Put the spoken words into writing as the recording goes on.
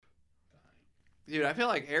Dude, I feel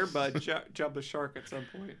like Air Bud jumped a shark at some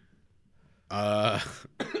point. I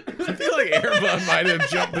feel like Air Bud might have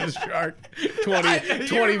jumped the shark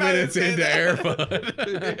 20 minutes into Air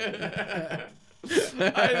Bud.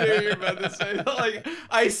 I knew you were about to say that. Like,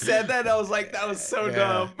 I said that, and I was like, that was so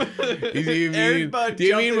dumb. Do you mean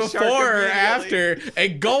before or after a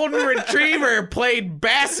golden retriever played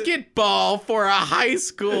basketball for a high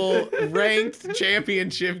school ranked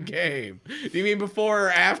championship game? Do you mean before or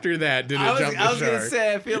after that did it jump the shark? I was going to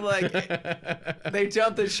say, I feel like they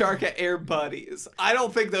jumped the shark at Air Buddies. I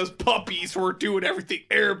don't think those puppies were doing everything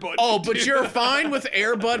Air Bud but you're fine with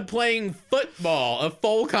Air Bud playing football, a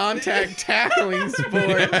full contact tackling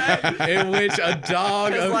sport in which a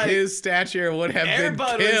dog of his stature would have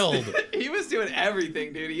been killed. He was doing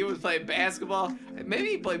everything, dude. He was playing basketball.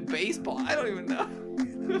 Maybe he played baseball. I don't even know.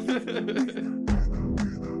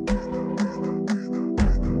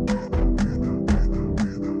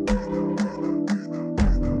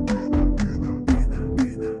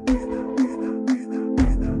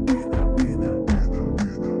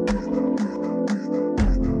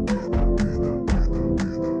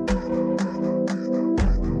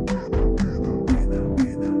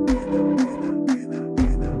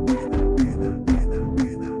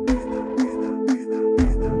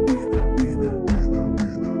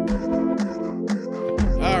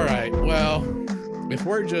 If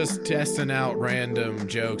we're just testing out random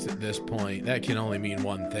jokes at this point, that can only mean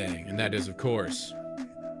one thing, and that is, of course,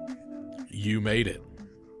 you made it.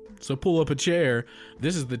 So pull up a chair.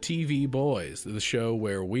 This is the TV Boys, the show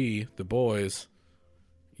where we, the boys,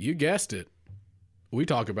 you guessed it, we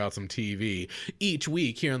talk about some TV. Each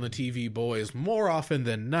week here on the TV Boys, more often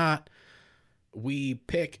than not, we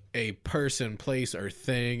pick a person, place, or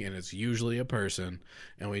thing, and it's usually a person,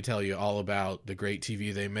 and we tell you all about the great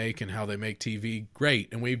TV they make and how they make TV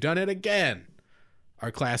great. And we've done it again. Our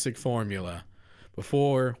classic formula.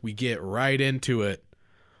 Before we get right into it,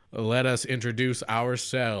 let us introduce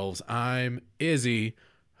ourselves. I'm Izzy.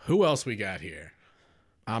 Who else we got here?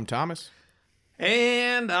 I'm Thomas.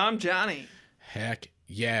 And I'm Johnny. Heck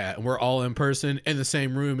yeah, and we're all in person in the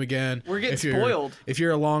same room again. We're getting spoiled. If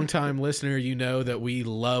you're a long-time listener, you know that we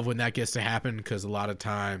love when that gets to happen because a lot of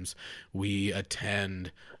times we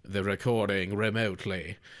attend the recording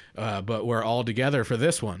remotely. But we're all together for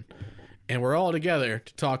this one. And we're all together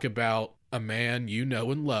to talk about a man you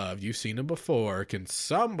know and love. You've seen him before. Can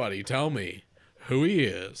somebody tell me who he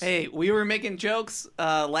is? Hey, we were making jokes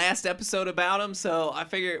last episode about him, so I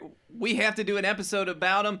figured we have to do an episode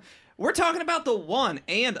about him. We're talking about the one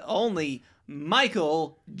and only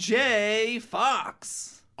Michael J.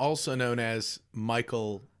 Fox. Also known as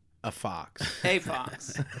Michael A. Fox. A.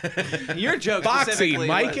 Fox. Your joke Foxy, specifically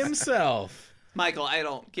Mike was, himself. Michael, I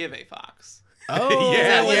don't give a Fox. Oh,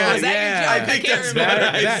 yeah. I think that's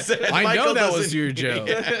what I know Michael that was doesn't- your joke.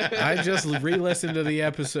 I just re-listened to the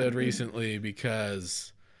episode recently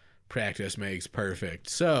because practice makes perfect.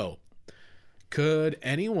 So, could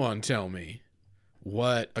anyone tell me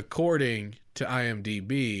what, according to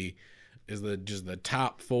IMDb, is just the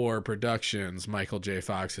top 4 productions Michael J.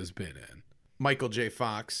 Fox has been in? Michael J.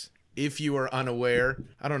 Fox, if you are unaware,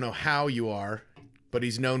 I don't know how you are, but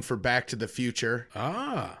he's known for Back to the Future.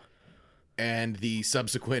 And the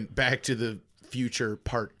subsequent Back to the Future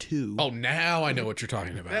Part 2. Oh, now I know what you're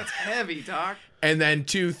talking about. That's heavy, Doc. And then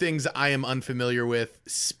 2 things I am unfamiliar with,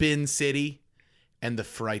 Spin City and The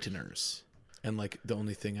Frighteners. And like the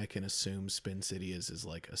only thing I can assume Spin City is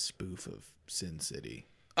like a spoof of Sin City.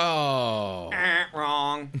 Oh.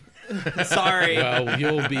 Wrong. Sorry. Well,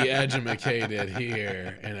 you'll be edumacated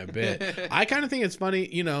here in a bit. I kind of think it's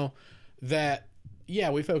funny, that,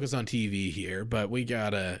 yeah, we focus on TV here, but we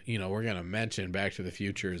gotta, we're gonna mention Back to the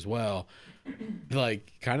Future as well.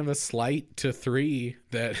 Like, kind of a slight to 3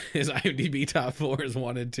 that his IMDb top 4 is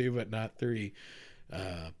 1 and 2, but not 3.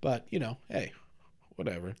 But, hey,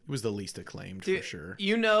 whatever. It was the least acclaimed, Dude, for sure.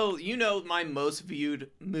 You know my most viewed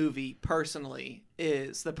movie personally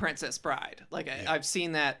is The Princess Bride. Like, I've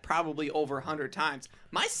seen that probably over 100 times.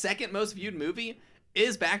 My second most viewed movie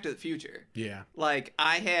is Back to the Future. Yeah. Like,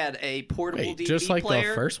 I had a portable DVD just like player.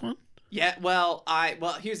 the first one? Yeah, well,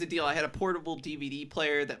 here's the deal. I had a portable DVD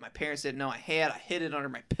player that my parents didn't know I had. I hid it under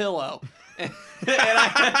my pillow. And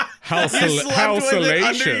How You slept with it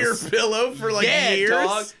under your salacious. pillow for like yeah, years?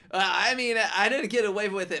 dog. I mean, I didn't get away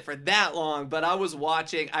with it for that long, but I was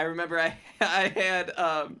watching. I remember I had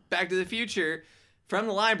Back to the Future from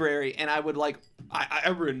the library, and I would I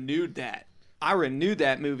renewed that. I renewed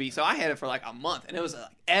that movie, so I had it for like a month, and it was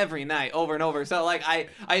like every night, over and over. So like I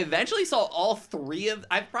eventually saw all 3 of.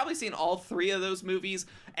 I've probably seen all 3 of those movies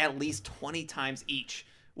at least 20 times each,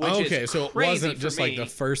 which is so it crazy wasn't for just me. like the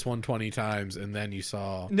first one 20 times and then you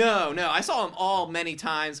saw. No, I saw them all many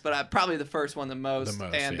times, but probably the first one the most,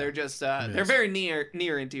 and yeah. they're just they're very near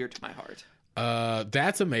and dear to my heart.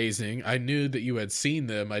 That's amazing. I knew that you had seen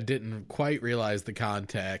them. I didn't quite realize the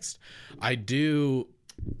context. I do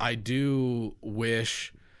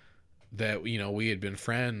wish that we had been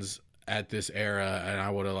friends at this era, and I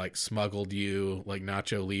would have like smuggled you like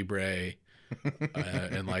Nacho Libre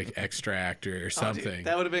and like Extract or something. Oh, dude,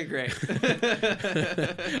 that would have been great.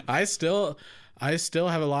 I still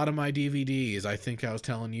have a lot of my DVDs. I think I was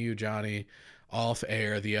telling you, Johnny, off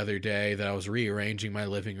air the other day that I was rearranging my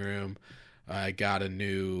living room. I got a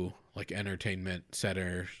new like entertainment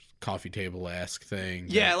center coffee table-esque thing.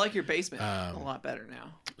 Yeah, I like your basement a lot better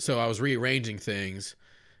now. So I was rearranging things,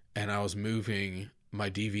 and I was moving my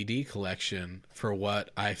DVD collection for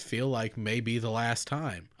what I feel like may be the last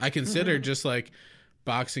time. I considered just like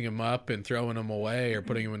boxing them up and throwing them away or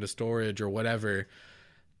putting them into storage or whatever.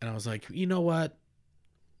 And I was like, you know what?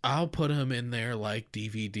 I'll put them in there like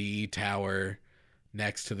DVD tower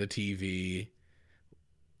next to the TV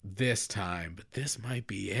this time. But this might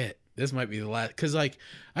be it. This might be the last. Because like,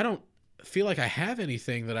 I don't feel like I have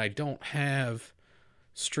anything that I don't have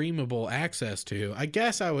streamable access to. I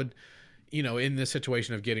guess I would... in this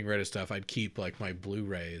situation of getting rid of stuff, I'd keep like my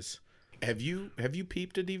Blu-rays. Have you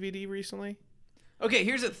peeped a DVD recently? Okay,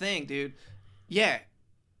 here's the thing, dude. Yeah,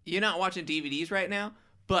 you're not watching DVDs right now,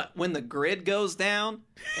 but when the grid goes down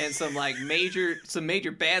and some major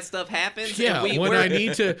bad stuff happens, yeah, and when I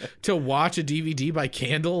need to watch a DVD by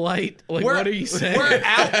candlelight, like what are you saying? We're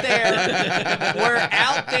out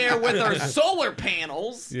there with our solar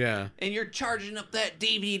panels. Yeah, and you're charging up that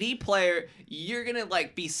DVD player. You're gonna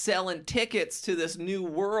like be selling tickets to this new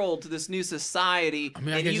world, to this new society. I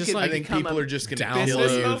mean, I think people are just gonna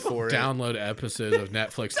kill you for it. Download episodes of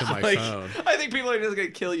Netflix to my phone. I think people are just gonna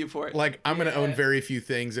kill you for it. Like, I'm gonna own very few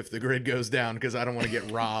things if the grid goes down because I don't want to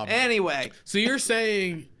get robbed. Anyway, so you're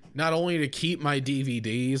saying not only to keep my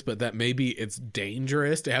DVDs, but that maybe it's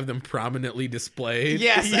dangerous to have them prominently displayed?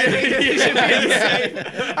 Yes, I think it should be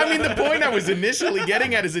safe. I mean, the point I was initially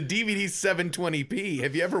getting at is a DVD 720p.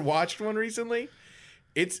 Have you ever watched one recently?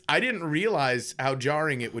 I didn't realize how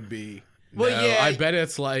jarring it would be. Well, yeah. I bet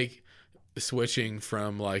it's like switching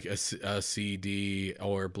from like a CD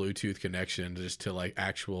or Bluetooth connection just to like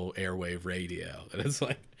actual airwave radio. And it's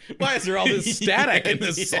like, why is there all this static in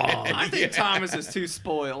this song? I think Thomas is too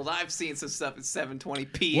spoiled. I've seen some stuff in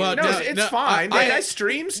 720p. Well, No, it's fine. I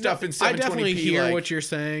stream stuff in 720p. I definitely hear like, what you're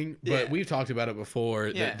saying, but Yeah. we've talked about it before.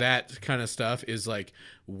 Yeah. That kind of stuff is like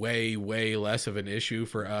way, way less of an issue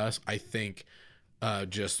for us. I think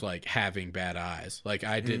just like having bad eyes. Like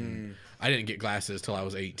I didn't get glasses till I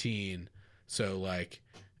was 18. So like,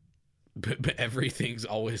 but everything's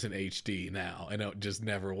always in HD now, and it just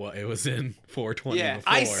never was. It was in 420. Yeah,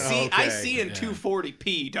 before. I see in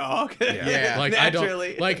 240p, dog. Yeah. Like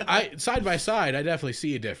naturally. I side by side, I definitely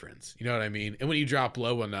see a difference. You know what I mean? And when you drop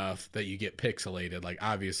low enough that you get pixelated, like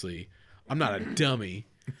obviously, I'm not a dummy,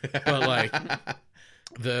 but like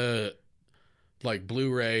the like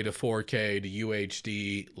Blu-ray to 4K to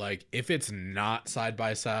UHD, like if it's not side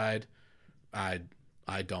by side, I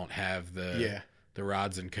don't have the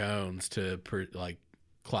rods and cones to like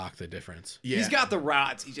clock the difference. Yeah. He's got the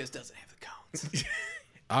rods. He just doesn't have the cones.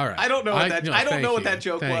 All right. I don't know what that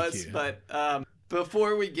joke Thank was, you. but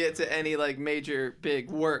before we get to any like major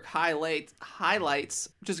big work highlights, I'm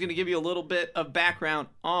just gonna give you a little bit of background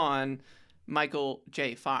on Michael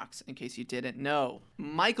J. Fox, in case you didn't know.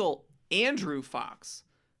 Michael Andrew Fox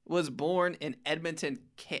was born in Edmonton,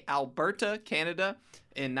 Alberta, Canada,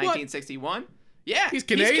 in 1961. Yeah, He's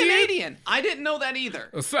Canadian? He's Canadian. I didn't know that either.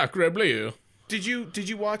 Sacre bleu. Did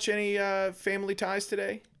you watch any Family Ties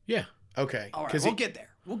today? Yeah. Okay. All right, we'll get there.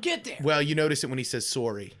 We'll get there. Well, you notice it when he says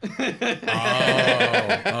sorry.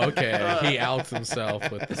 Oh, okay. He outs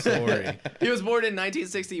himself with the story. He was born in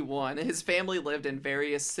 1961. His family lived in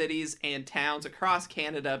various cities and towns across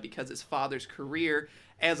Canada because his father's career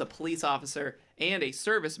as a police officer and a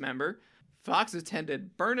service member. Fox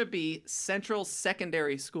attended Burnaby Central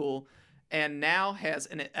Secondary School and now has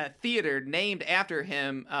a theater named after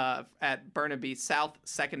him at Burnaby South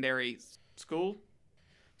Secondary School.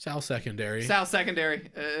 South Secondary. South Secondary.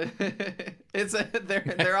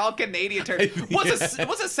 They're all Canadian terms.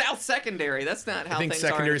 What's a South Secondary? That's not how I think things are.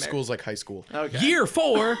 secondary in school's like high school. Okay. Year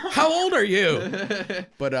 4? How old are you?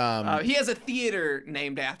 But He has a theater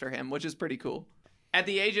named after him, which is pretty cool. At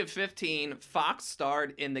the age of 15, Fox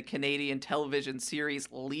starred in the Canadian television series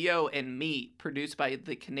Leo and Me, produced by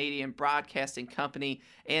the Canadian Broadcasting Company.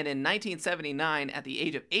 And in 1979, at the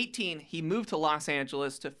age of 18, he moved to Los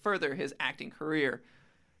Angeles to further his acting career.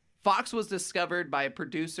 Fox was discovered by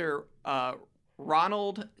producer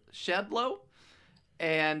Ronald Shedlow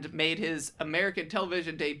and made his American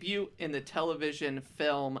television debut in the television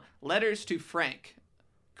film Letters to Frank,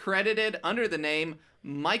 credited under the name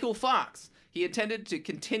Michael Fox. He intended to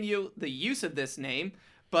continue the use of this name,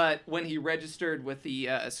 but when he registered with the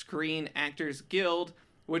Screen Actors Guild,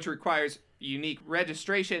 which requires unique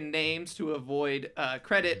registration names to avoid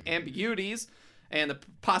credit ambiguities and the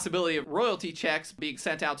possibility of royalty checks being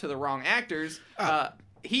sent out to the wrong actors,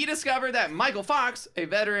 he discovered that Michael Fox, a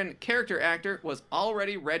veteran character actor, was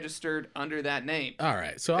already registered under that name. All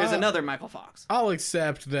right, so There's another Michael Fox. I'll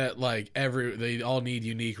accept that, like, they all need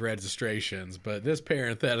unique registrations, but this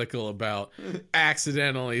parenthetical about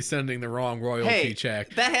accidentally sending the wrong royalty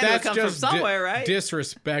check, that had to come from somewhere, right?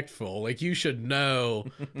 Disrespectful. Like, you should know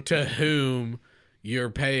to whom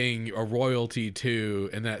you're paying a royalty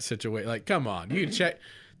to in that situation. Like, come on, you can check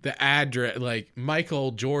the address, like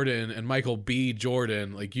Michael Jordan and Michael B.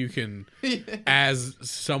 Jordan, like you can, as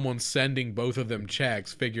someone sending both of them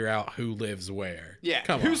checks, figure out who lives where. Yeah,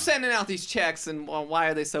 come who's on. sending out these checks and why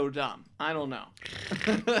are they so dumb? I don't know.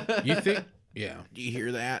 You think? Yeah. Do you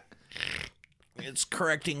hear that? It's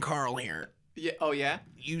correcting Carl here. Yeah. Oh yeah.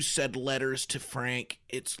 You said letters to Frank.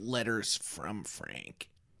 It's letters from Frank.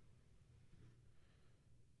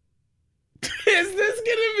 Is this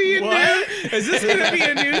gonna be a new? Is this gonna be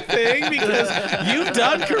a new thing? Because you've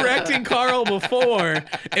done correcting Carl before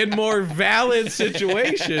in more valid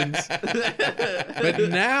situations, but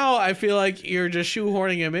now I feel like you're just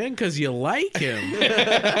shoehorning him in because you like him.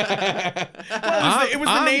 It was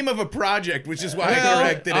the name of a project, which is why I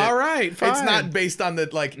corrected it. All right, fine. It's not based on the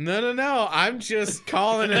like. No. I'm just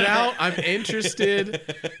calling it out. I'm interested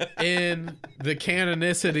in the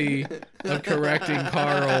canonicity of correcting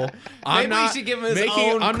Carl. Maybe we should give him his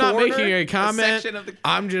own I'm not corner, making a comment. section of the-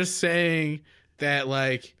 I'm just saying that,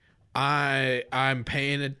 like, I'm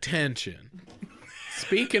paying attention.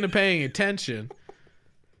 Speaking of paying attention,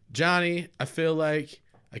 Johnny, I feel like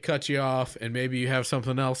I cut you off, and maybe you have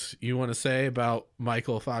something else you want to say about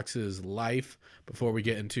Michael Fox's life before we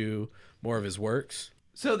get into more of his works.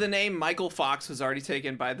 So the name Michael Fox was already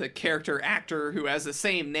taken by the character actor who has the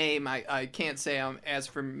same name. I can't say I'm as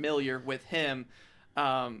familiar with him,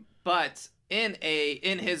 but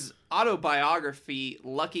in his autobiography,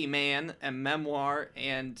 Lucky Man, a memoir,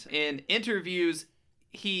 and in interviews,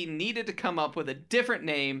 he needed to come up with a different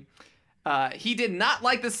name. He did not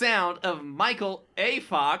like the sound of Michael A.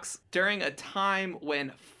 Fox during a time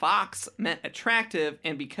when Fox meant attractive,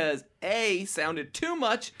 and because A sounded too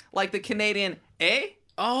much like the Canadian A.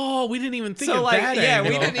 Oh, we didn't even think So of like, that yeah,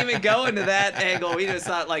 angle. we didn't even go into that angle. We just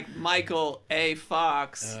thought like Michael A.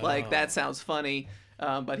 Fox, like that sounds funny.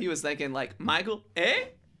 But he was thinking like Michael A.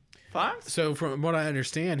 Fox. So from what I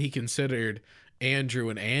understand, he considered Andrew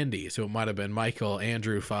and Andy, so it might have been Michael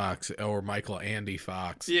Andrew Fox or Michael Andy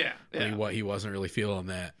Fox. Yeah. What he wasn't really feeling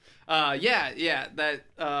that.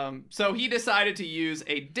 So he decided to use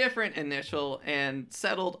a different initial and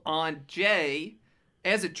settled on J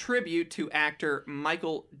as a tribute to actor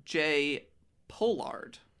Michael J.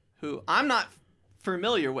 Pollard, who I'm not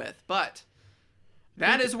familiar with, but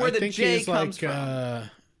that is where the J comes from.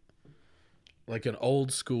 Like an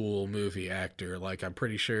old school movie actor, like I'm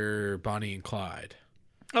pretty sure Bonnie and Clyde.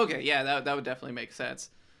 Okay, yeah, that would definitely make sense.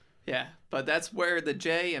 Yeah, but that's where the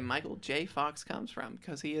J in Michael J. Fox comes from,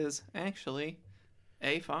 because he is actually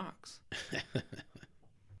a fox.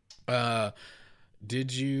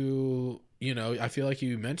 Did you know, I feel like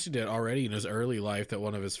you mentioned it already in his early life that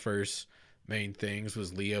one of his first main things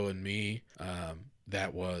was Leo and Me.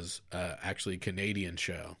 That was actually a Canadian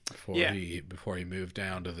show before he moved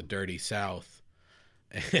down to the dirty South.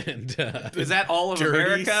 And is that all of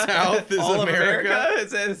dirty America? South is all America? of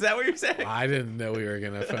America? Is that what you're saying? I didn't know we were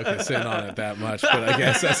going to focus in on it that much, but I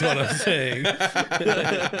guess that's what I'm saying.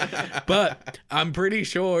 But I'm pretty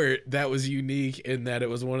sure that was unique in that it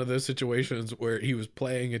was one of those situations where he was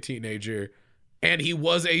playing a teenager, and he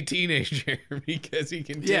was a teenager because he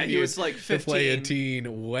continued he was like 15. to play a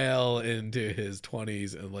teen well into his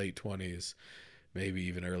 20s and late 20s, maybe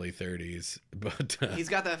even early 30s. But he's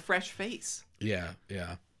got that fresh face. Yeah.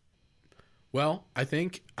 Well, I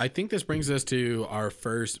think this brings us to our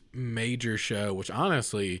first major show, which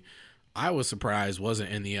honestly, I was surprised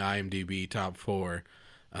wasn't in the IMDb top 4.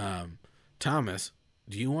 Thomas,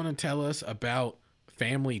 do you want to tell us about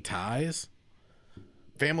Family Ties?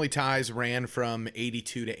 Family Ties ran from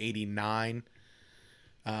 82 to 89.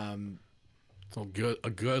 So a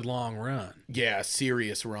good long run. Yeah,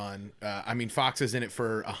 serious run. I mean, Fox is in it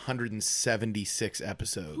for 176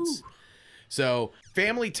 episodes. Ooh. So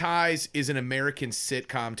Family Ties is an American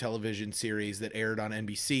sitcom television series that aired on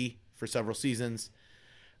NBC for several seasons.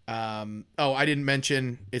 I didn't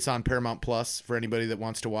mention it's on Paramount Plus for anybody that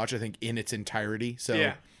wants to watch, I think, in its entirety.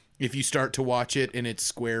 So if you start to watch it in its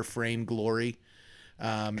square frame glory,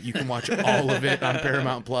 you can watch all of it on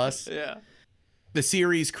Paramount Plus. Yeah. The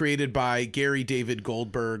series, created by Gary David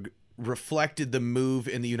Goldberg, reflected the move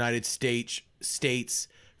in the United States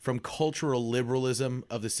from cultural liberalism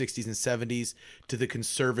of the 60s and 70s to the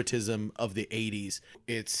conservatism of the 80s.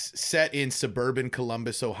 It's set in suburban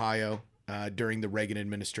Columbus, Ohio, during the Reagan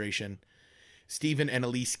administration. Stephen and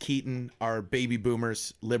Elise Keaton are baby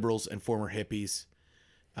boomers, liberals, and former hippies.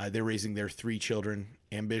 They're raising their 3 children.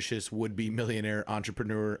 Ambitious would-be millionaire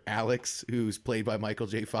entrepreneur Alex, who's played by Michael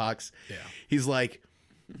J. Fox. Yeah. He's like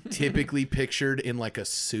typically pictured in like a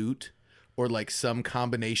suit or like some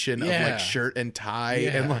combination of like shirt and tie,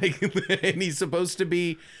 and like, and he's supposed to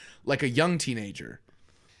be like a young teenager.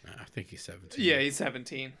 I think he's 17. Yeah, he's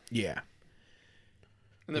 17. Yeah.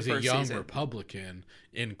 He's a young Republican,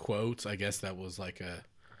 in quotes. I guess that was like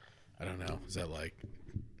I don't know. Is that like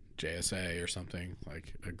JSA or something?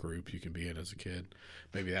 Like a group you can be in as a kid?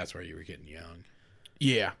 Maybe that's where you were getting young.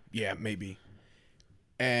 Yeah, maybe.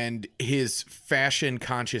 And his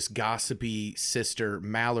fashion-conscious, gossipy sister,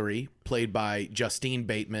 Mallory, played by Justine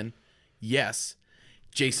Bateman. Yes,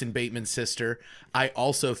 Jason Bateman's sister. I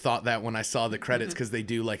also thought that when I saw the credits, because they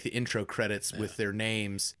do like the intro credits with their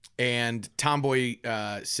names. And tomboy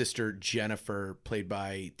sister Jennifer, played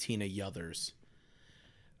by Tina Yothers.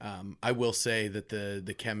 I will say that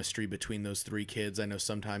the chemistry between those 3 kids, I know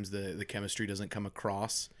sometimes the chemistry doesn't come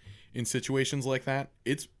across in situations like that.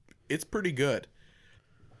 It's pretty good.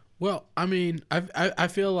 Well, I mean, I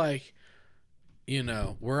feel like, you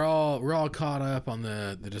know, we're all caught up on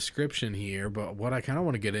the description here, but what I kind of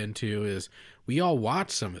want to get into is we all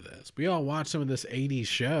watched some of this. We all watched some of this 80s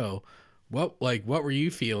show. What were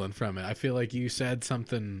you feeling from it? I feel like you said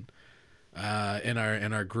something in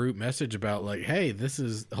our group message about like, hey, this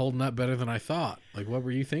is holding up better than I thought. Like, what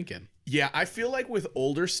were you thinking? Yeah, I feel like with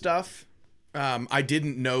older stuff, I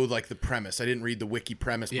didn't know like the premise. I didn't read the wiki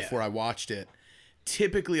premise before I watched it.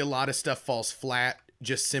 Typically, a lot of stuff falls flat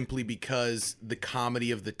just simply because the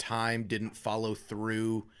comedy of the time didn't follow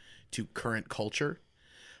through to current culture.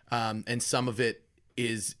 And some of it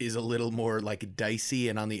is a little more like dicey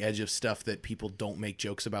and on the edge of stuff that people don't make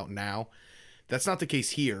jokes about now. That's not the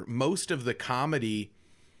case here. Most of the comedy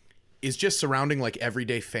is just surrounding like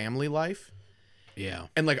everyday family life. Yeah.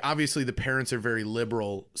 And like obviously the parents are very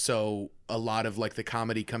liberal, so a lot of like the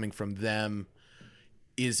comedy coming from them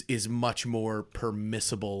is much more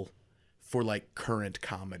permissible for like current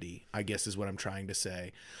comedy, I guess is what I'm trying to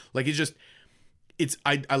say. Like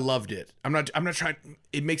I loved it. I'm not trying,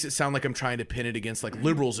 it makes it sound like I'm trying to pin it against like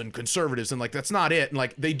liberals and conservatives, and like that's not it. And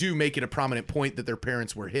like they do make it a prominent point that their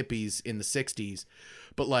parents were hippies in the 60s,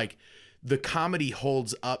 but like the comedy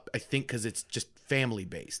holds up, I think, because it's just family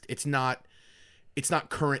based. It's not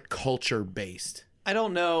current culture based. I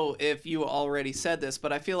don't know if you already said this,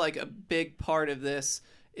 but I feel like a big part of this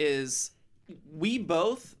is we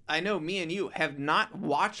both, I know me and you, have not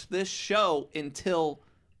watched this show until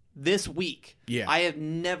this week. Yeah. I have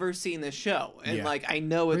never seen this show. And like, I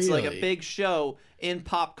know it's like a big show in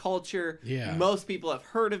pop culture. Yeah. Most people have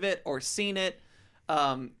heard of it or seen it.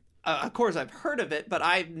 Of course I've heard of it, but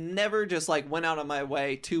I've never just like went out of my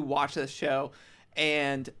way to watch this show.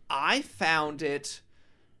 And I found it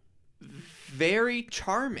very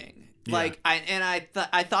charming. Yeah. Like I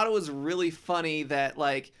thought it was really funny that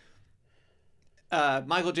like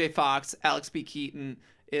Michael J. Fox, Alex B. Keaton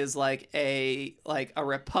is like a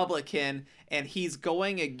Republican, and he's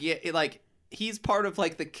going against, like, he's part of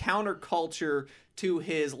like the counterculture to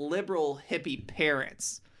his liberal hippie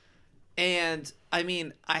parents. And I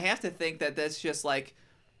mean, I have to think that that's just like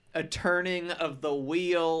a turning of the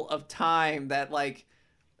wheel of time that like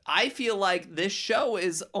I feel like this show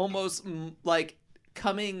is almost like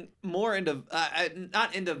coming more into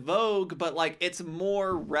not into vogue, but like it's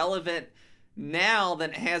more relevant now than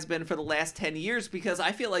it has been for the last 10 years, because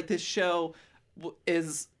I feel like this show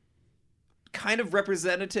is kind of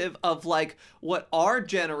representative of like what our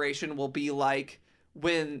generation will be like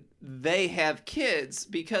when they have kids,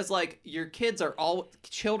 because like your kids are all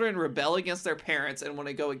children rebel against their parents and want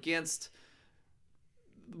to go against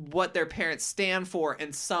what their parents stand for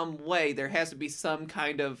in some way. There has to be some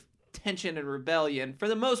kind of tension and rebellion for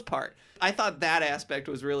the most part. I thought that aspect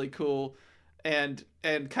was really cool and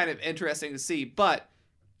kind of interesting to see. But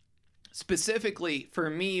specifically for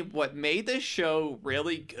me, what made this show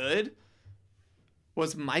really good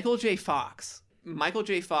was Michael J. Fox. Michael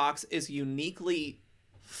J. Fox is uniquely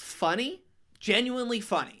funny genuinely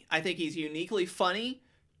funny. I think he's uniquely funny,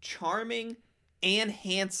 charming, and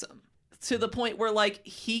handsome to the point where like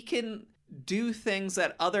he can do things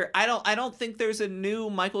that I don't think there's a new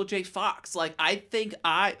Michael J. Fox. Like I think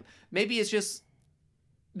maybe it's just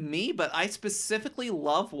me, but I specifically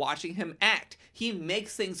love watching him act. He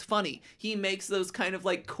makes things funny. He makes those kind of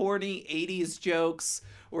like corny 80s jokes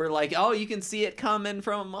where like, oh, you can see it coming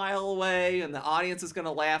from a mile away and the audience is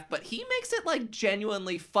gonna laugh, but he makes it like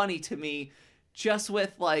genuinely funny to me just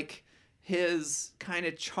with like his kind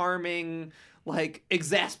of charming like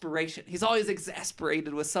exasperation. He's always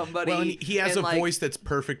exasperated with somebody. Well, and he has a like, voice that's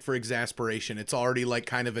perfect for exasperation. It's already like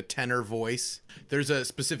kind of a tenor voice. There's a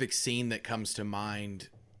specific scene that comes to mind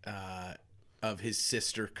of his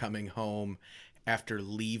sister coming home after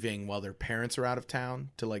leaving while their parents are out of town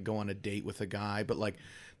to like go on a date with a guy, but like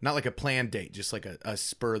not like a planned date, just like a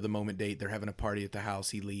spur of the moment date. They're having a party at the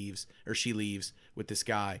house. She leaves with this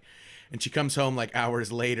guy, and she comes home like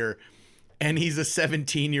hours later, and he's a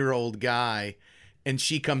 17-year-old guy, and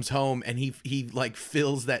she comes home and he like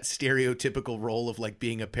fills that stereotypical role of like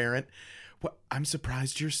being a parent. What, I'm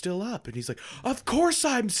surprised you're still up. And he's like, of course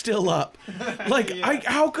I'm still up. Like, yeah.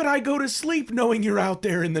 How could I go to sleep knowing you're out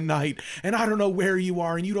there in the night and I don't know where you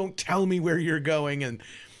are and you don't tell me where you're going? And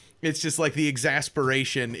it's just like the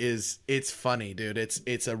exasperation it's funny, dude.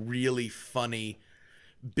 It's a really funny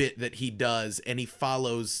bit that he does, and he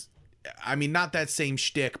follows, I mean, not that same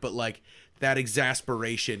shtick, but like that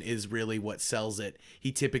exasperation is really what sells it.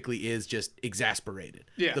 He typically is just exasperated.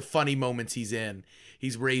 Yeah. The funny moments he's in,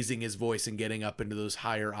 he's raising his voice and getting up into those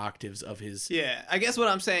higher octaves of his. Yeah, I guess what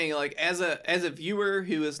I'm saying, like as a viewer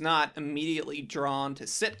who is not immediately drawn to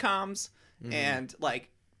sitcoms, and like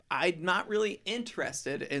I'm not really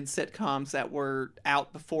interested in sitcoms that were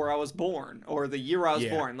out before I was born or the year I was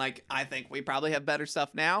born. Like I think we probably have better stuff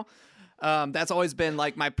now. That's always been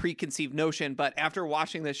like my preconceived notion. But after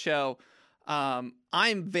watching this show,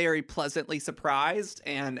 I'm very pleasantly surprised,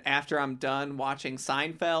 and after I'm done watching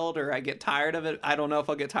Seinfeld or I get tired of it, I don't know if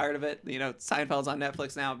I'll get tired of it. You know, Seinfeld's on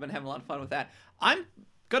Netflix now. I've been having a lot of fun with that. I'm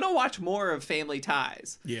gonna watch more of Family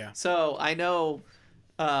Ties. Yeah. So I know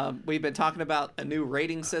we've been talking about a new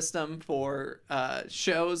rating system for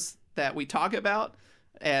shows that we talk about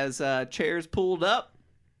as chairs pulled up.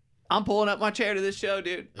 I'm pulling up my chair to this show,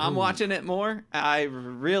 dude. I'm watching it more. I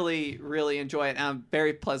really, really enjoy it. And I'm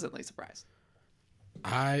very pleasantly surprised.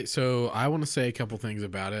 I want to say a couple things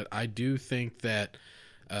about it. I do think that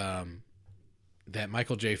that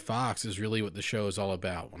Michael J. Fox is really what the show is all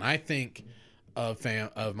about. When I think of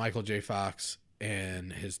Michael J. Fox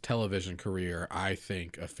and his television career, I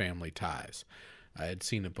think of Family Ties. I had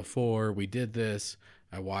seen it before. We did this.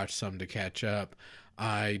 I watched some to catch up.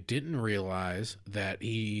 I didn't realize that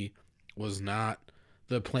he was not,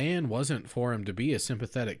 the plan wasn't for him to be a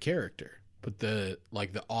sympathetic character, but the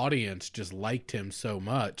audience just liked him so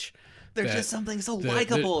much. There's just something so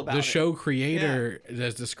likable about it. The show creator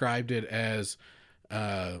has described it as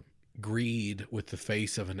greed with the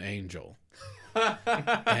face of an angel.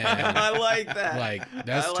 I like that. Like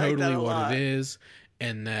that's totally what it is.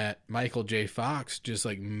 And that Michael J. Fox just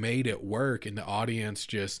like made it work, and the audience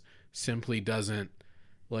just simply doesn't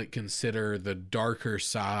like consider the darker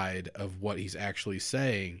side of what he's actually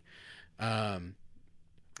saying.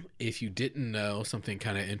 If you didn't know, something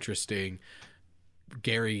kind of interesting,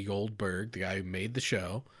 Gary Goldberg, the guy who made the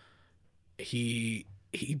show, he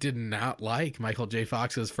did not like Michael J.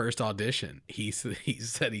 Fox's first audition. He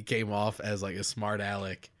said he came off as like a smart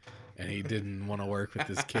aleck, and he didn't want to work with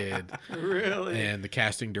this kid. Really? And the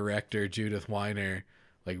casting director, Judith Weiner,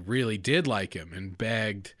 like really did like him and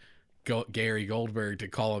begged Gary Goldberg to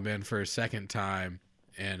call him in for a second time.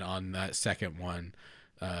 And on that second one,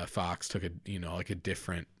 Fox took a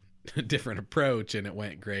different approach, and it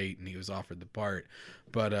went great, and he was offered the part.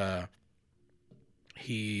 But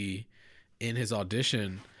in his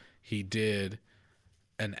audition, he did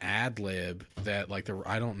an ad lib that like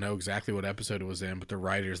I don't know exactly what episode it was in, but the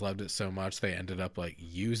writers loved it so much they ended up like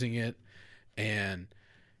using it. And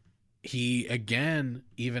he, again,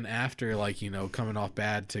 even after like, coming off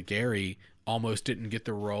bad to Gary, almost didn't get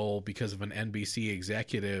the role because of an NBC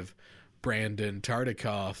executive, Brandon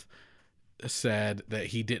Tartikoff, said that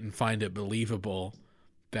he didn't find it believable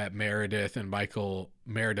that Meredith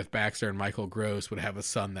Baxter and Michael Gross would have a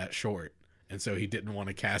son that short. And so he didn't want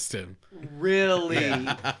to cast him. Really?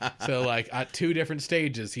 Yeah. So like at two different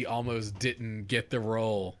stages, he almost didn't get the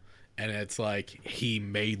role. And it's like he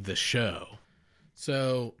made the show.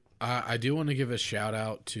 So I do want to give a shout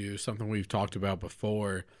out to something we've talked about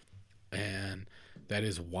before. And that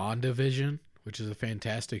is WandaVision, which is a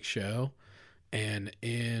fantastic show. And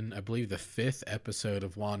in, I believe, the 5th episode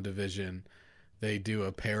of WandaVision, they do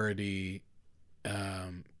a parody.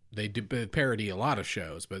 They do parody a lot of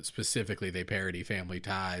shows, but specifically they parody Family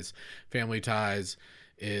Ties. Family Ties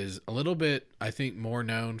is a little bit, I think, more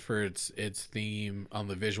known for its theme on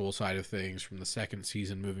the visual side of things from the second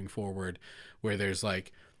season moving forward, where there's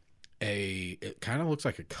like it kind of looks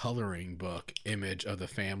like a coloring book image of the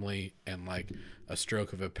family and like a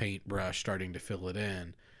stroke of a paintbrush starting to fill it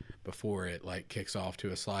in before it like kicks off to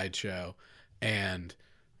a slideshow. And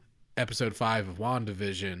episode 5 of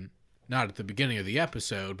WandaVision, not at the beginning of the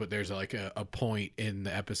episode, but there's like a point in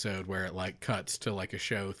the episode where it like cuts to like a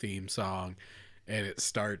show theme song, and it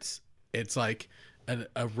starts. It's like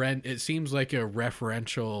it seems like a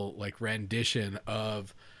referential like rendition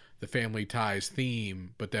of the Family Ties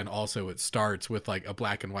theme, but then also it starts with like a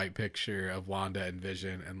black and white picture of Wanda and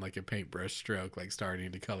Vision and like a paintbrush stroke like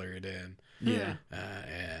starting to color it in. Yeah,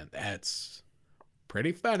 and that's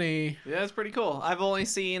pretty funny. Yeah, it's pretty cool. I've only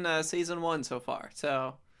seen season 1 so far,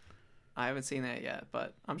 so I haven't seen that yet,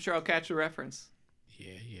 but I'm sure I'll catch a reference.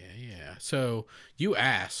 Yeah. So you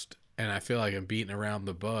asked, and I feel like I'm beating around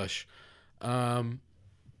the bush. I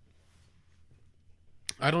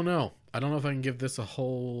don't know. I don't know if I can give this a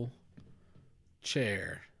whole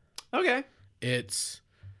chair. Okay. It's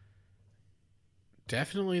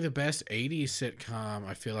definitely the best 80s sitcom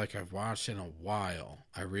I feel like I've watched in a while.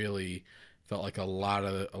 I really felt like a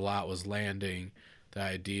lot was landing. The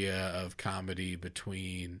idea of comedy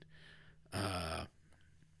between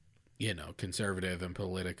conservative and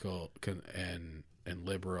political and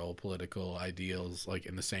liberal political ideals like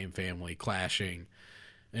in the same family clashing,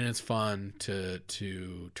 and it's fun to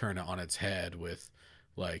turn it on its head with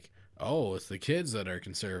like, oh, it's the kids that are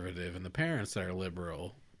conservative and the parents that are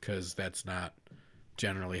liberal, because that's not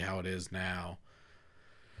generally how it is now.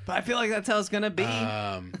 But I feel like that's how it's gonna be.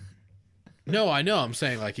 No, I know. I'm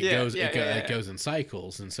saying like it goes goes in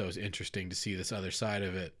cycles, and so it's interesting to see this other side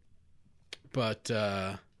of it. But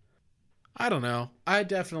I don't know. I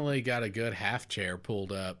definitely got a good half chair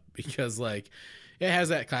pulled up because like it has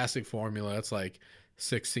that classic formula. It's like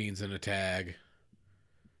 6 scenes in a tag,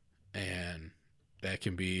 and that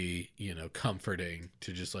can be, comforting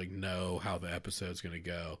to just like know how the episode's going to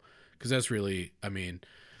go, because that's really, I mean,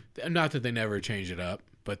 not that they never change it up,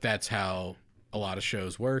 but that's how a lot of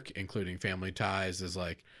shows work, including Family Ties, is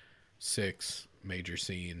like 6 major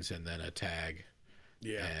scenes and then a tag.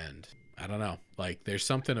 Yeah. And I don't know, like there's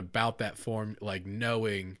something about that form, like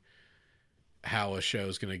knowing how a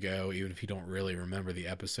show's going to go, even if you don't really remember the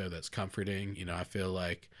episode, that's comforting. I feel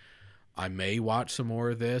like I may watch some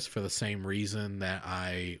more of this for the same reason that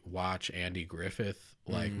I watch Andy Griffith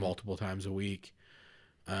like multiple times a week.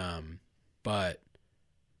 But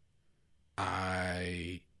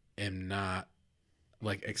I am not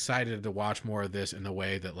like excited to watch more of this in the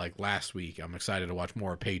way that like last week I'm excited to watch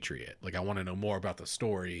more Patriot. Like I want to know more about the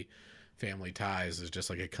story. Family Ties is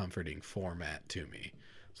just like a comforting format to me.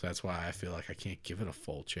 So that's why I feel like I can't give it a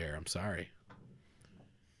full chair. I'm sorry.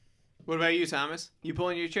 What about you, Thomas? You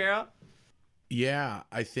pulling your chair out? Yeah,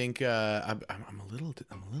 I think I'm a little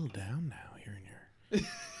down now hearing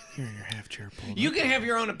your half chair pulled. You can have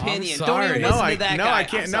your own opinion. I'm Don't sorry. even listen to that guy. I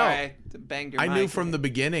can't. I'm sorry. I banged your I mic. knew from the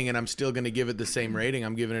beginning, and I'm still going to give it the same rating.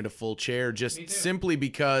 I'm giving it a full chair, just simply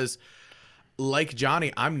because, like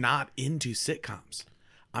Johnny, I'm not into sitcoms.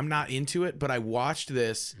 I'm not into it, but I watched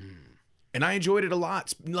this, and I enjoyed it a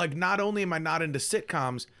lot. Like, not only am I not into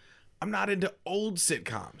sitcoms, I'm not into old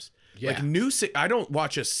sitcoms. Yeah. Like I don't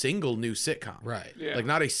watch a single new sitcom. Right. Yeah. Like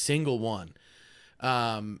not a single one.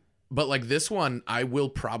 But like this one, I will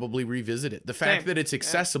probably revisit it. The fact Same. that it's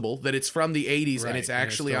accessible, that it's from the 80s, Right, and it's and it's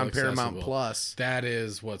actually still on Paramount accessible. Plus. That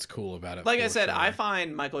is what's cool about it. Like I for said, sure. I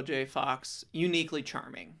find Michael J. Fox uniquely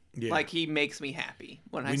charming. Yeah. Like he makes me happy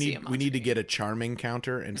when I see him. We need to get a charming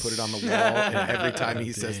counter and put it on the wall, and every time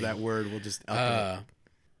he says that word, we'll just up it.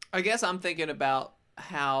 I guess I'm thinking about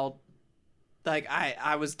how, like,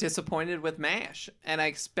 I was disappointed with MASH, and I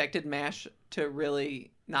expected MASH to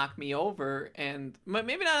really knock me over, and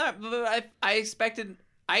maybe not. But I expected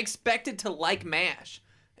to like MASH,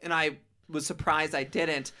 and I was surprised I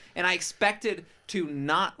didn't, and I expected to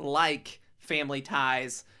not like Family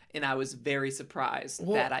Ties, and I was very surprised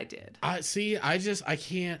that I did. I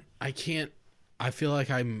can't. I feel like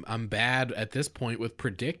I'm bad at this point with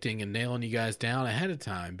predicting and nailing you guys down ahead of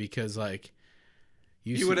time, because like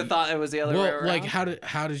you would have thought it was the other way around. Like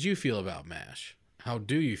how did you feel about MASH? How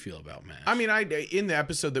do you feel about MASH? I mean, in the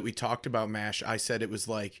episode that we talked about MASH, I said it was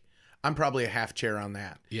like, I'm probably a half chair on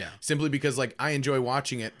that. Yeah. Simply because like I enjoy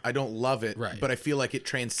watching it. I don't love it, Right. but I feel like it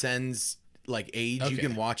transcends like age. You Okay.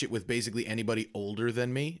 can watch it with basically anybody older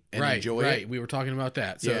than me and enjoy it. We were talking about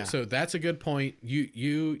that. So Yeah. so that's a good point.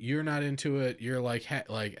 You're not into it. You're like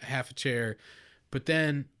half a chair. But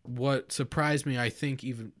then what surprised me, I think,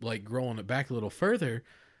 even like growing it back a little further,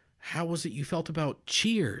 how was it you felt about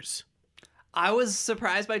Cheers? I was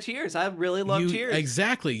surprised by Cheers. I really love Cheers.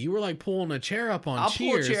 Exactly. You were like pulling a chair up on I'll pull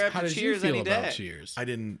a Cheers. chair up How to did Cheers you feel any about day. Cheers? I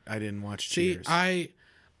didn't watch See, Cheers. I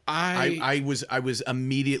was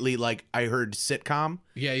immediately like, I heard sitcom,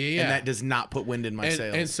 yeah. and that does not put wind in my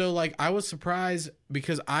sails. And so like I was surprised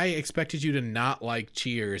because I expected you to not like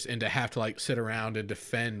Cheers and to have to like sit around and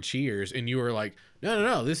defend Cheers, and you were like,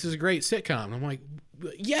 no, this is a great sitcom. And I'm like,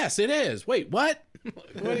 yes, it is. Wait, what?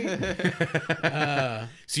 What are you...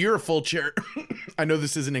 So you're a full chair. I know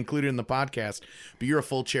this isn't included in the podcast, but you're a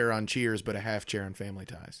full chair on Cheers, but a half chair on Family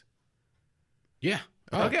Ties. Yeah.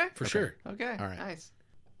 Oh, Okay. for sure. Okay. All right. Nice.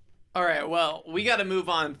 All right. Well, we got to move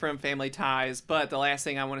on from Family Ties, but the last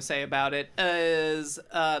thing I want to say about it is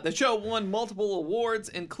the show won multiple awards,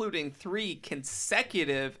 including 3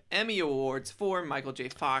 consecutive Emmy Awards for Michael J.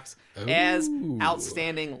 Fox as Ooh.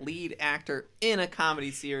 Outstanding Lead Actor in a Comedy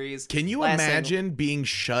Series. Can you lasting- imagine being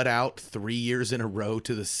shut out 3 years in a row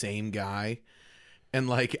to the same guy? And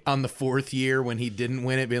like on the 4th year when he didn't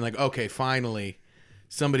win it, being like, okay, finally,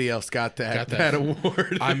 somebody else got that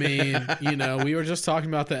award. I mean, we were just talking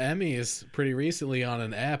about the Emmys pretty recently on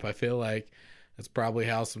an app. I feel like that's probably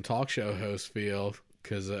how some talk show hosts feel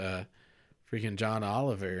because freaking John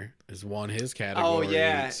Oliver has won his category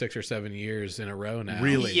 6 or 7 years in a row now.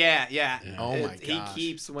 Really? Yeah. Oh my He gosh.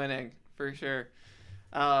 keeps winning for sure.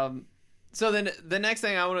 So then the next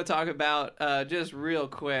thing I want to talk about, just real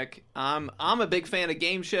quick, I'm a big fan of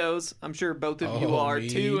game shows. I'm sure both of you Oh, are me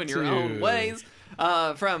too in your own too. ways.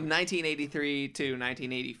 From 1983 to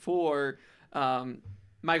 1984,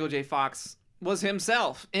 Michael J. Fox was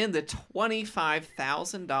himself in the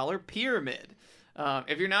 $25,000 Pyramid.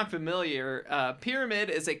 If you're not familiar, Pyramid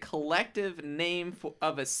is a collective name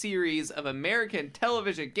of a series of American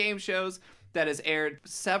television game shows that has aired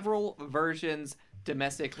several versions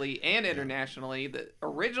domestically and internationally. The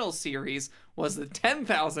original series was the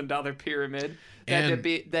 $10,000 Pyramid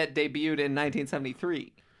that debuted in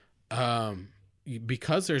 1973.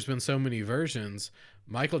 Because there's been so many versions,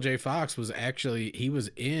 Michael J. Fox was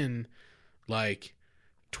in like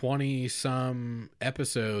 20 some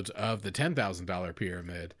episodes of the $10,000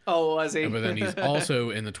 Pyramid. Oh, was he? But then he's also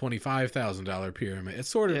in the $25,000 Pyramid. It's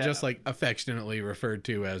sort of just like affectionately referred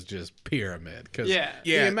to as just Pyramid because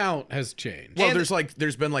the amount has changed. Well,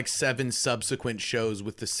 there's been like 7 subsequent shows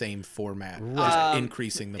with the same format,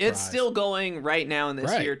 increasing the prize. It's still going right now in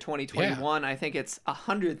this Right. year, 2021. I think it's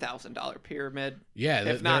 $100,000 Pyramid. Yeah,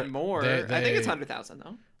 if not more. I think it's 100,000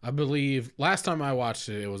 though. I believe last time I watched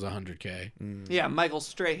it, it was 100K. Yeah, Michael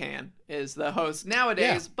Strahan is the host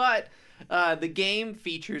nowadays, but the game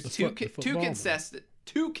features two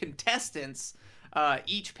contestants,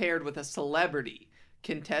 each paired with a celebrity.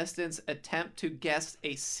 Contestants attempt to guess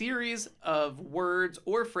a series of words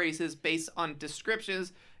or phrases based on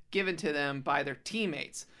descriptions given to them by their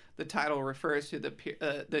teammates. The title refers to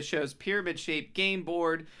the show's pyramid-shaped game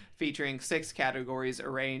board featuring 6 categories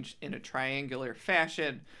arranged in a triangular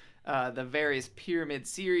fashion. The various pyramid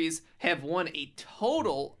series have won a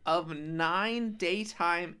total of 9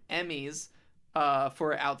 daytime Emmys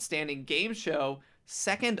for Outstanding Game Show,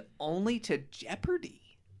 second only to Jeopardy!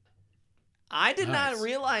 I did not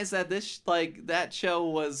realize that that show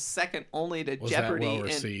was second only to Jeopardy that well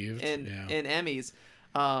received? in Emmys.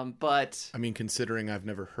 But I mean, considering I've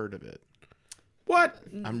never heard of it, What?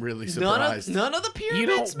 I'm really surprised. None of the pyramids. You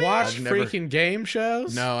don't man? watch I've never- freaking game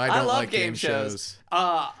shows? No, I I don't love like game shows.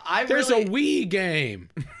 There's There's a Wii game.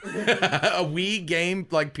 a Wii game,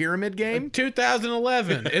 like pyramid game.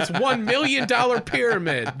 2011. It's $1 million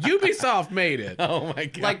pyramid. Ubisoft made it. Oh my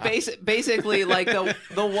god! like basically like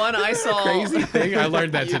the one I saw. Crazy thing. I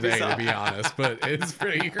learned that today, to Ubisoft. be honest, but it's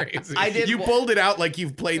pretty crazy. I did. You pulled it out like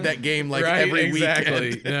you've played that game like Right, every exactly.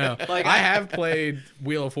 weekend. No. Like, I have played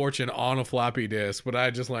Wheel of Fortune on a floppy disk, but I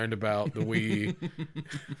just learned about the Wii.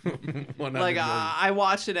 100 Like million. I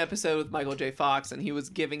watched an episode with Michael J. Fox, and he was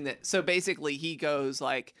giving that. So basically, he goes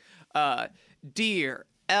like, deer,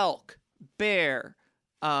 elk, bear,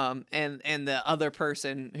 and the other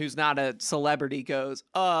person who's not a celebrity goes,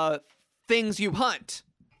 things you hunt.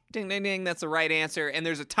 Ding ding ding. That's the right answer. And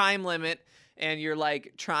there's a time limit, and you're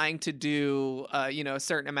like trying to do a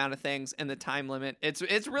certain amount of things in the time limit.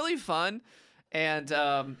 It's really fun, and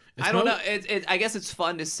I don't know. I guess it's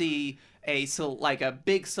fun to see a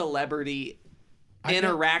big celebrity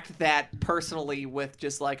interact that personally with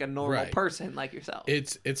just like a normal Right. person like yourself.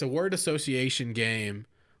 It's a word association game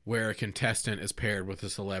where a contestant is paired with a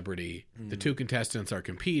celebrity. The two contestants are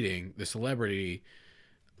competing. The celebrity,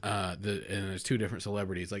 and there's two different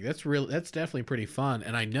celebrities. Like that's definitely pretty fun.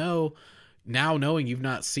 And I know now, knowing you've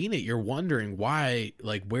not seen it, you're wondering why.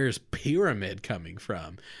 Like, where's Pyramid coming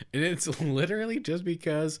from? And it's literally just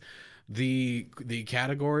because the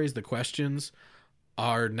categories, the questions,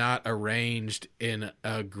 are not arranged in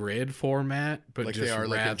a grid format, but like just they are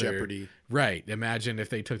rather, like a Jeopardy. Right. Imagine if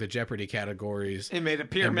they took the Jeopardy categories It made a and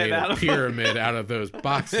pyramid made out a of pyramid out of those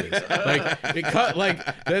boxes. Like it cut like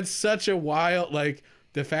that's such a wild like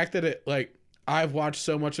the fact that it like I've watched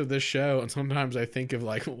so much of this show and sometimes I think of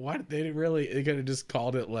like what they could have just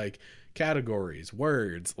called it like categories,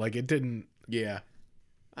 words. Like it didn't. Yeah.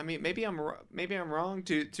 I mean, maybe I'm wrong.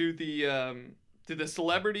 Do the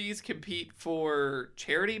celebrities compete for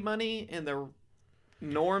charity money and the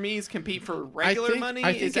normies compete for regular money?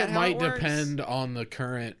 I think Is that it how might it works? depend on the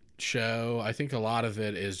current show. I think a lot of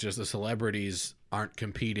it is just the celebrities aren't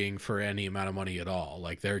competing for any amount of money at all.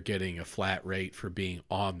 Like they're getting a flat rate for being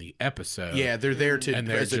on the episode. Yeah, they're there to and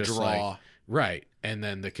they're as a just draw. like, right. And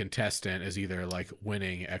then the contestant is either like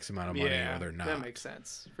winning X amount of money or they're not. That makes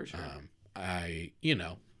sense for sure.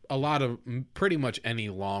 A lot of pretty much any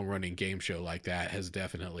long running game show like that has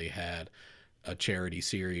definitely had a charity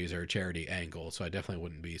series or a charity angle. So I definitely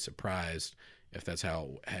wouldn't be surprised if that's how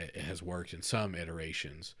it has worked in some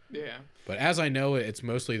iterations. Yeah. But as I know it, it's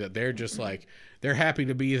mostly that they're just like, they're happy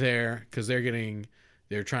to be there because they're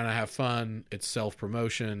trying to have fun. It's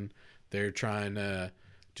self-promotion. They're trying to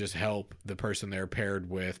just help the person they're paired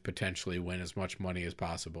with potentially win as much money as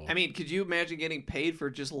possible. I mean, could you imagine getting paid for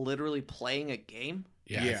just literally playing a game?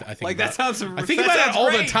 Yeah. I think Like that sounds. I think about it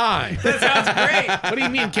all the time. That sounds great. What do you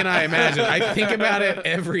mean, can I imagine? I think about it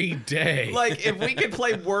every day. Like, if we could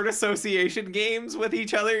play word association games with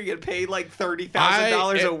each other, you get paid like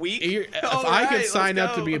 $30,000 a week. If I could sign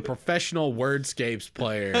up to be a professional Wordscapes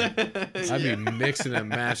player, I'd be mixing and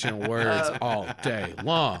matching words all day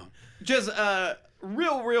long. Just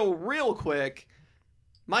real quick,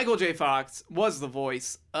 Michael J. Fox was the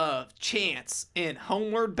voice of Chance in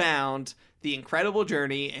Homeward Bound, The Incredible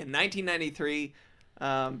Journey in 1993.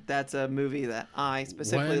 That's a movie that I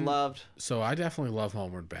specifically loved. So I definitely love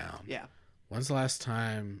Homeward Bound. Yeah. When's the last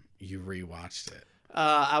time you rewatched it?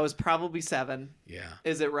 I was probably 7. Yeah.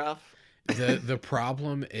 Is it rough? The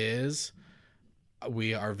problem is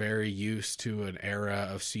we are very used to an era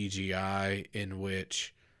of CGI in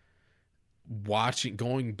which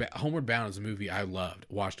Homeward Bound is a movie I loved,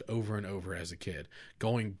 watched over and over as a kid.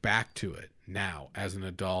 Going back to it now as an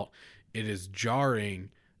adult, it is jarring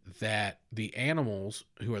that the animals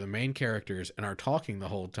who are the main characters and are talking the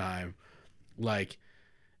whole time, like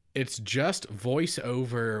it's just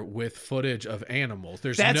voiceover with footage of animals.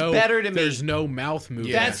 That's better to me. There's no mouth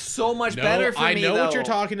movement. That's so much better for me. I know though. what you're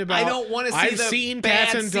talking about. I don't want to see I've the seen bad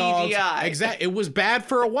Cats and Dogs. CGI. Exactly. It was bad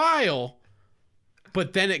for a while,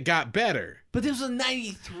 but then it got better. But this was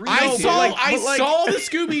 93. I saw but saw the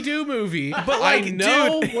Scooby Doo movie, but like, I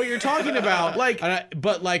know dude. what you're talking about.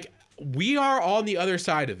 But we are on the other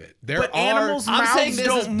side of it. But animals' I'm saying mouths this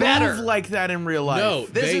don't is move better. like that in real life. No,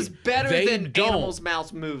 This is better they than don't. animals'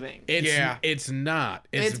 mouths moving. It's not.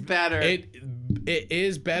 It's better. It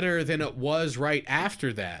is better than it was right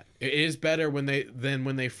after that. It is better when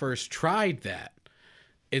they first tried that.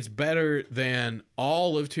 It's better than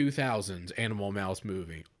all of 2000's animal mouths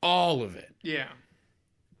moving. All of it. Yeah.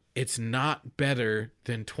 It's not better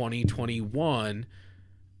than 2021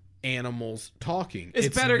 animals talking.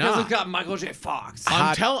 It's better because not. it's got Michael J. Fox.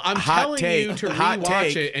 I'm telling take. you to Hot rewatch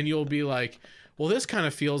take. it, and you'll be like, "Well, this kind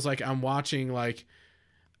of feels like I'm watching like,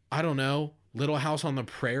 I don't know, Little House on the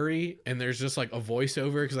Prairie," and there's just like a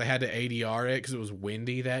voiceover because I had to ADR it because it was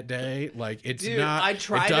windy that day. Like it's Dude, not. I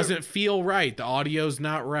tried it to- doesn't feel right. The audio's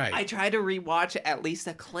not right. I tried to rewatch at least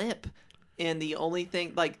a clip, and the only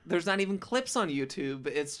thing, like, there's not even clips on YouTube.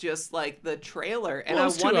 It's just like the trailer, and well, I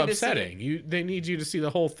it's too wanted upsetting. They need you to see the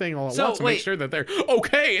whole thing all at So, once to make wait. sure that they're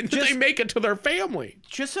okay and that Just- they make it to their family.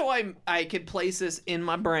 just so I could place this in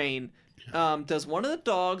my brain. Does one of the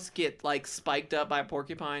dogs get like spiked up by a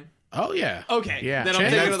porcupine? Oh yeah. Okay, Yeah, then I'm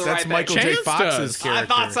thinking of the that's right Michael thing. J. Chance Fox's does.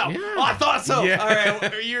 character. I thought so. Yeah. Oh, I thought so. Yeah. All right,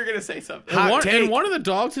 well, you were gonna say something. Hot And take. one of the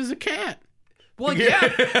dogs is a cat. Well, yeah,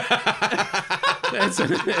 It's, I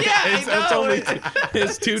know. It's only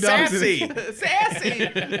it's two dogs. Sassy. Sassy.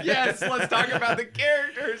 Yes, let's talk about the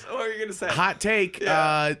characters. What are you gonna say? Hot take.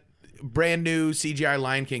 Yeah. Brand new CGI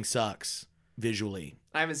Lion King sucks visually.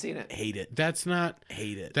 I haven't seen it. Hate it. That's not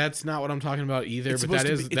Hate it. That's not what I'm talking about either. It's But that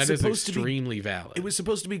supposed is to be- it's that is supposed to be- extremely valid. It was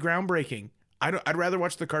supposed to be groundbreaking. I'd rather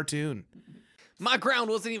watch the cartoon. My ground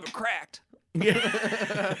wasn't even cracked.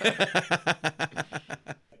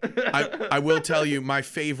 I will tell you my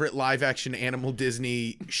favorite live action animal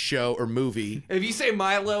Disney show or movie. If you say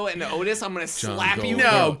Milo and Otis, I'm gonna slap you.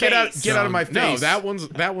 No, in the face. get out of my face. No, that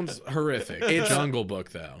one's horrific. It's Jungle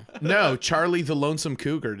Book though. No, Charlie the Lonesome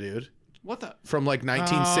Cougar, dude. What the? From like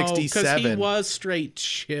 1967. Because he was straight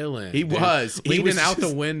chilling. He was. Leaning He was out the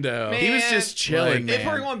just- window. Man, He was just chilling, If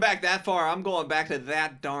we're man. going back that far, I'm going back to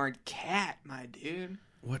That Darn Cat, my dude.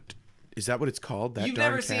 What is that? What it's called? That You've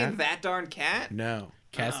darn never cat? seen That Darn Cat? No.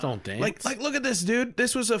 Cats don't dance. Like look at this, dude.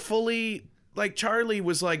 This was a fully like Charlie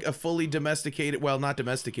was like a fully domesticated. Well, not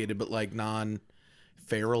domesticated, but like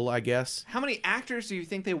non-feral, I guess. How many actors do you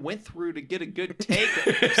think they went through to get a good take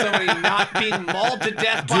of somebody not being mauled to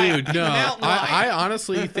death by Dude, a no. mountain lion? I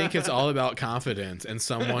honestly think it's all about confidence, and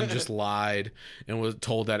someone just lied and was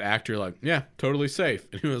told that actor like, yeah, totally safe,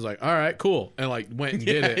 and he was like, all right, cool, and like went and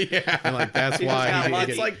did it, Yeah. and like that's He why got he didn't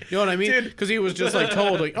lucky. get. Like, You know what I mean? dude. Because he was just like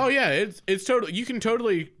told like, oh yeah, it's totally, you can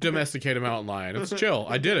totally domesticate a mountain lion. It's chill.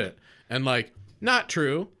 I did it, and like not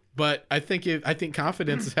true, but I think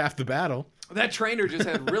confidence is half the battle. That trainer just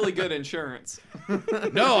had really good insurance.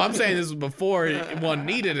 No, I'm saying this was before one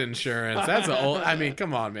needed insurance. That's old. I mean,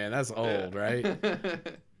 come on, man. That's old, right?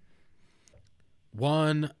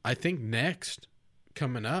 I think next,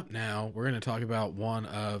 coming up now, we're going to talk about one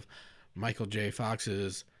of Michael J.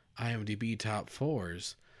 Fox's IMDb top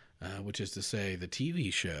fours, which is to say the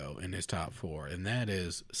TV show in his top four, and that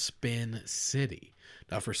is Spin City.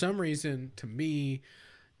 Now, for some reason, to me,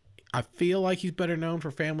 I feel like he's better known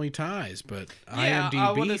for Family Ties, but Yeah, I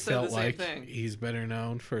IMDb would've said felt the same like thing. he's better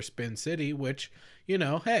known for Spin City, which, you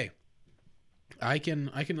know, hey, I can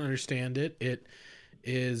understand it. It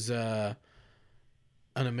is an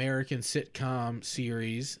American sitcom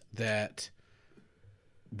series that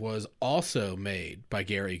was also made by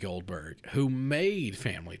Gary Goldberg, who made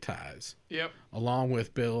Family Ties, Yep. along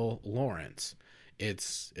with Bill Lawrence.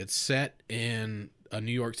 It's set in a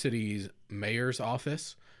New York City's mayor's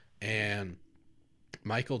office, and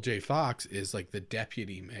Michael J. Fox is like the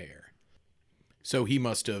deputy mayor. So he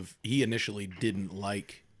initially didn't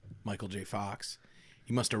like Michael J. Fox.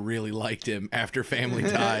 He must have really liked him after Family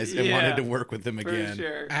Ties and Yeah, wanted to work with him For again.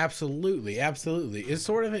 sure. Absolutely. It's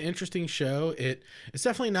sort of an interesting show. It's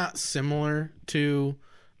definitely not similar to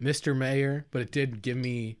Mr. Mayor, but it did give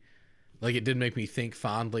me, like, it did make me think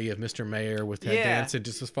fondly of Mr. Mayor with Ted Yeah. Danson,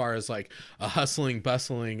 just as far as like a hustling,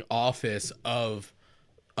 bustling office of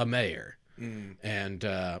a mayor. And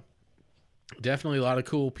definitely a lot of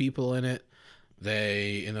cool people in it.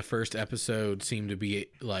 They, in the first episode, seem to be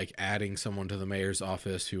like adding someone to the mayor's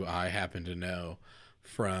office who I happen to know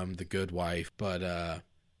from The Good Wife. But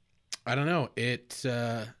I don't know. It's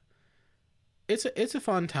a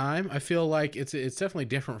fun time. I feel like it's definitely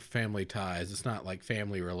different from Family Ties. It's not like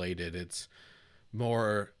family related. It's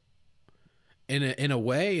more, in a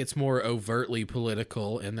way, it's more overtly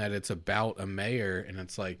political in that it's about a mayor and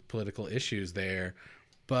it's like political issues there.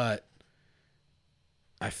 But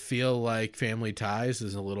I feel like Family Ties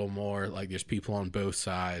is a little more like there's people on both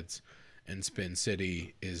sides, and Spin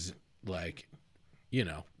City is like, you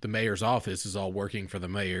know, the mayor's office is all working for the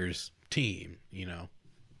mayor's team, you know.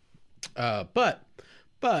 But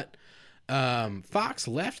Fox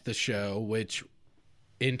left the show, which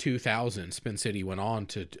in 2000, Spin City went on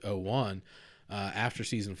to 2001 after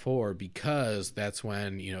season 4, because that's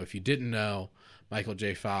when, you know, if you didn't know, Michael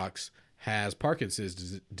J. Fox has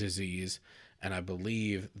Parkinson's disease. And I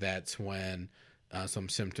believe that's when some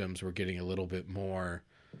symptoms were getting a little bit more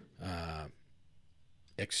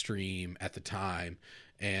extreme at the time.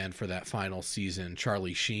 And for that final season,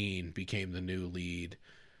 Charlie Sheen became the new lead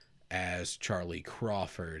as Charlie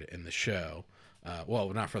Crawford in the show. Well,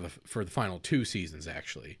 not for the final 2 seasons,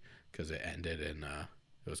 actually, because it ended in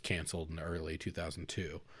it was canceled in early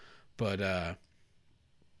 2002. But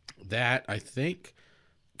that, I think,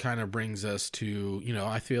 kind of brings us to, you know,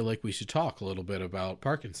 I feel like we should talk a little bit about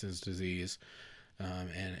Parkinson's disease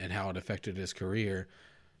and how it affected his career.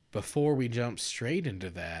 Before we jump straight into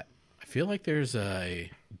that, I feel like there's a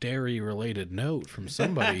dairy-related note from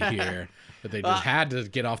somebody here that they just had to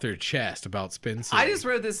get off their chest about Spin City. I just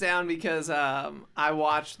wrote this down because I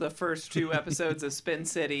watched the first 2 episodes of Spin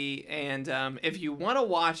City, and if you want to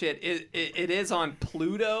watch it, it is on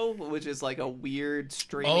Pluto, which is like a weird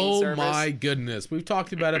streaming service. Oh my goodness. We've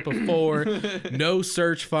talked about it before. No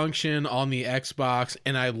search function on the Xbox,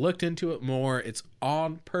 and I looked into it more. It's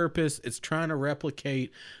on purpose. It's trying to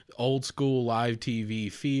replicate old school live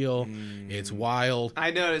TV feel. It's wild. I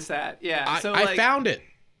noticed that. Yeah. I found it.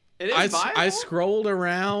 It is viable? I scrolled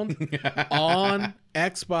around on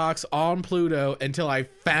Xbox on Pluto until I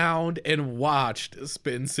found and watched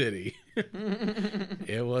Spin City.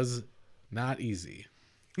 It was not easy.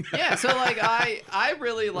 Yeah, so like I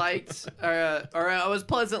really liked, or I was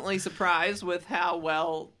pleasantly surprised with how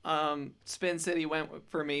well Spin City went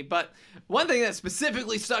for me. But one thing that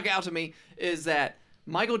specifically stuck out to me is that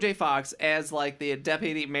Michael J. Fox as like the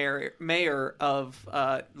deputy mayor of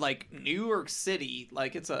like New York City,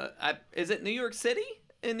 like is it New York City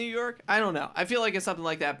in New York? I don't know. I feel like it's something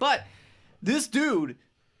like that. But this dude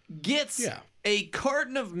gets a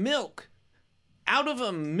carton of milk out of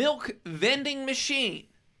a milk vending machine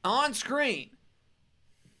on screen,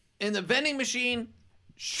 and the vending machine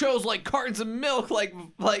shows like cartons of milk, like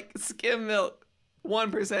skim milk,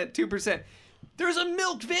 1%, 2%. There's a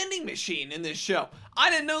milk vending machine in this show. I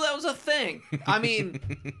didn't know that was a thing. I mean,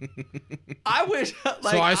 I wish,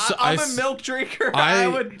 like, I'm a milk drinker. I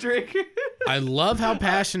would drink. I love how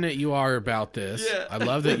passionate you are about this. Yeah. I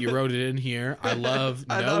love that you wrote it in here. I love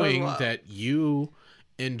knowing that you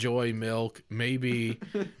enjoy milk, maybe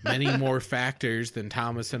many more factors than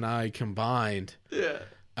Thomas and I combined. Yeah.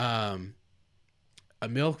 A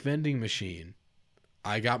milk vending machine.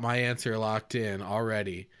 I got my answer locked in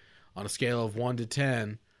already. On a scale of 1 to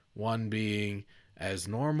 10, 1 being as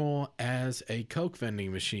normal as a Coke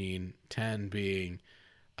vending machine, 10 being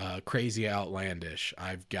crazy outlandish.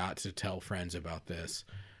 I've got to tell friends about this.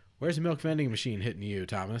 Where's a milk vending machine hitting you,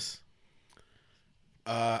 Thomas?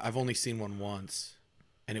 I've only seen one once,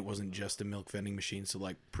 and it wasn't just a milk vending machine. So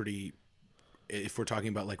like if we're talking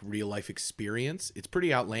about like real life experience, it's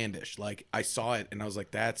pretty outlandish. Like I saw it and I was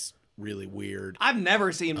like, that's really weird. I've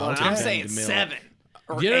never seen one. I'm saying 7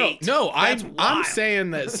 or 8. No, I'm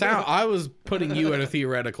saying that sound. I was putting you at a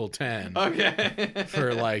theoretical 10. Okay.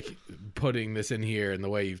 For like putting this in here and the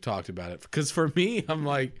way you've talked about it. Because for me, I'm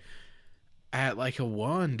like at like a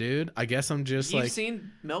 1, dude. I guess I'm just You've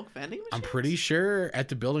seen milk vending machines? I'm pretty sure at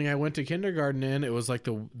the building I went to kindergarten in, it was like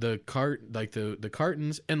the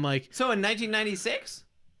cartons and like. So in 1996?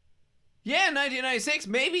 Yeah, 1996,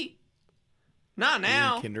 maybe. Not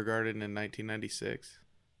now. In kindergarten in 1996.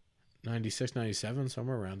 96, 97,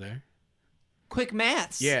 somewhere around there. Quick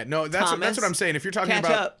maths. Yeah, no, that's what I'm saying. If you're talking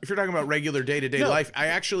about regular day-to-day life, I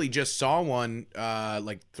actually just saw one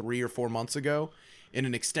like 3 or 4 months ago in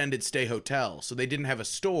an extended stay hotel. So they didn't have a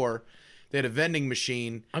store. They had a vending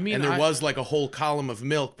machine. And there was like a whole column of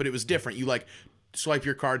milk, but it was different. You like swipe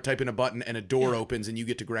your card, type in a button, and a door opens, and you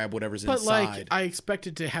get to grab whatever's inside. But like, I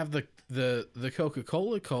expected to have the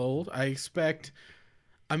Coca-Cola cold.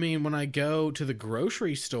 When I go to the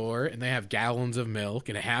grocery store and they have gallons of milk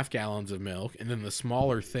and half gallons of milk, and then the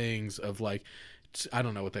smaller things of like, I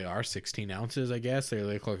don't know what they are, 16 ounces, I guess. They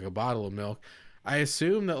look like a bottle of milk. I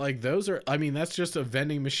assume that like those are, that's just a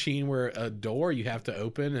vending machine where a door you have to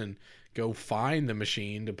open and go find the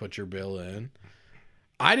machine to put your bill in.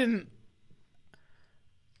 I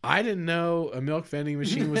didn't know a milk vending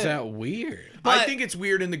machine was that weird. But I think it's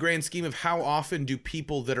weird in the grand scheme of how often do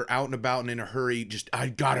people that are out and about and in a hurry just, I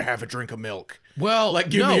gotta have a drink of milk. Well, like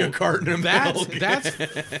give me a carton of milk. That's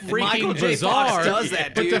freaking Michael J. bizarre. Fox does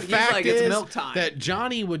that, dude. But the fact like, is it's milk time. that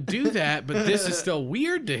Johnny would do that, but this is still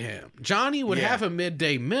weird to him. Johnny would have a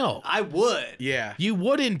midday milk. I would. Yeah. You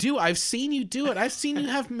wouldn't do. I've seen you do it. I've seen you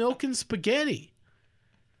have milk and spaghetti.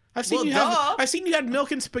 I've seen you have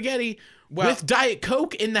milk and spaghetti with Diet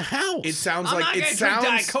Coke in the house. It sounds I'm like not gonna drink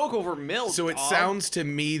Diet Coke over milk. So it sounds to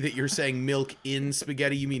me that you're saying milk in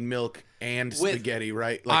spaghetti. You mean milk and spaghetti,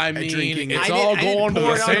 right? Like drinking it's all going to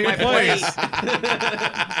the same place.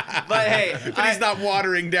 But hey, but he's not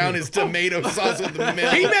watering down his tomato sauce with the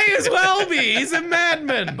milk. He may as well be. He's a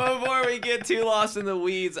madman. Before we get too lost in the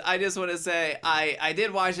weeds, I just want to say I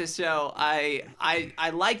did watch this show. I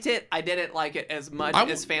liked it. I didn't like it as much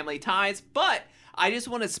as Family Ties, but I just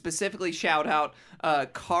want to specifically shout out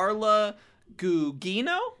Carla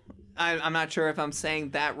Gugino. I'm not sure if I'm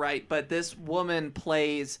saying that right, but this woman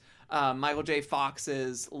plays Michael J.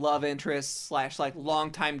 Fox's love interest / like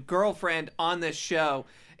longtime girlfriend on this show.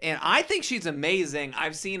 And I think she's amazing.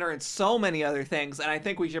 I've seen her in so many other things, and I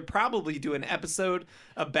think we should probably do an episode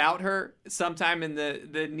about her sometime in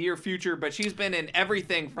the near future. But she's been in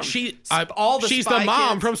everything from all the She's Spy the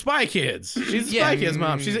mom Kids. From Spy Kids. She's the Spy Kids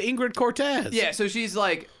mom. She's Ingrid Cortez. Yeah, so she's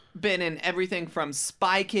like been in everything from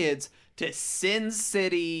Spy Kids to Sin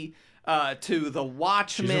City to The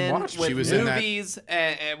Watchmen with movies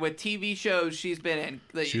and with TV shows. She's been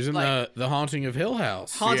in. She was in the Haunting of Hill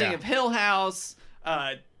House. Haunting of Hill House.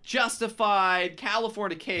 Justified,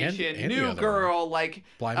 Californication, and New Girl, like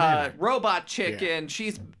Robot Chicken. Yeah.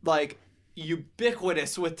 She's like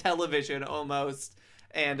ubiquitous with television almost,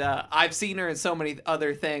 and I've seen her in so many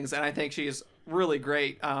other things, and I think she's really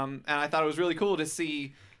great. And I thought it was really cool to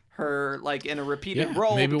see her like in a repeated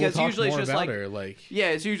role, maybe because we'll talk usually more it's just about like her. Like, yeah,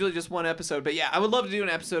 it's usually just one episode. But yeah, I would love to do an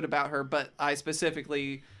episode about her. But I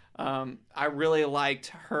specifically, I really liked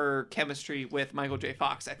her chemistry with Michael J.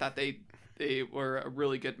 Fox. I thought they were a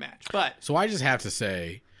really good match. But so I just have to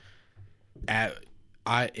say,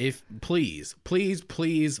 if please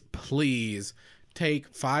take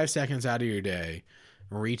 5 seconds out of your day,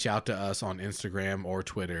 reach out to us on Instagram or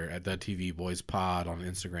Twitter at The TV Boys Pod on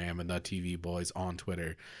Instagram and The TV Boys on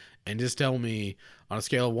Twitter, and just tell me on a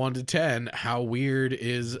scale of 1 to 10 how weird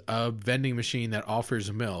is a vending machine that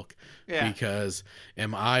offers milk. Yeah. Because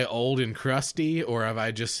am I old and crusty, or have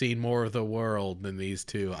I just seen more of the world than these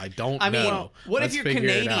two? I don't know. I mean, what Let's if you're figure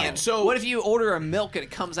it Canadian? out. So what if you order a milk and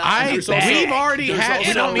it comes out? In a bag? We've already had. We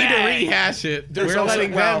also- don't need to bag. rehash it. There's We're also-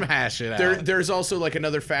 letting well, them hash it out. There's also like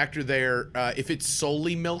another factor there. If it's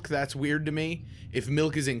solely milk, that's weird to me. If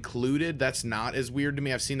milk is included, that's not as weird to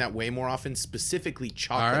me. I've seen that way more often, specifically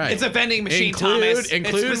chocolate. All right. It's a vending machine, Include Thomas. It's within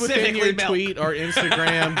your specifically milk. tweet or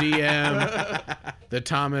Instagram DM the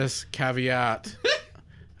Thomas caveat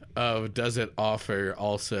of does it offer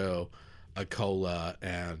also a cola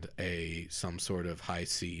and some sort of high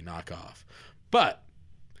C knockoff. But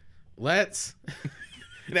let's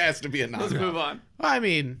It has to be a Let's knockoff. move on. I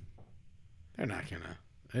mean, they're not gonna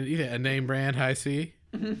a name brand high C.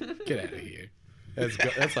 Get out of here.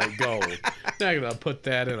 That's like gold. Not gonna put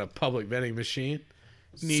that in a public vending machine.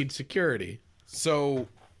 Need security. So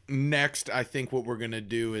next, I think what we're gonna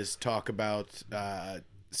do is talk about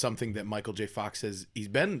something that Michael J. Fox has. He's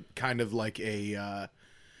been kind of like a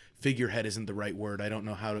figurehead. Isn't the right word? I don't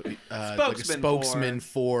know how to. Like a spokesman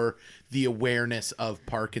for the awareness of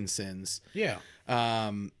Parkinson's. Yeah.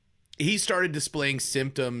 He started displaying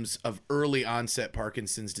symptoms of early onset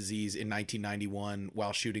Parkinson's disease in 1991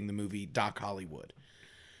 while shooting the movie Doc Hollywood.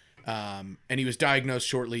 And he was diagnosed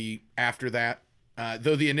shortly after that.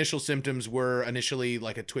 Though the initial symptoms were initially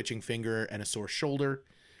like a twitching finger and a sore shoulder,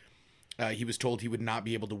 he was told he would not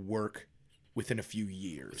be able to work within a few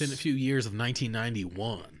years. Within a few years of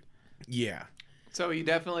 1991. Yeah. So he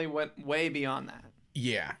definitely went way beyond that.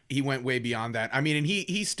 Yeah, he went way beyond that. I mean, and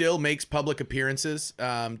he still makes public appearances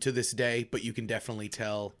to this day, but you can definitely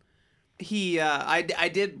tell. I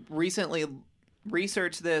did recently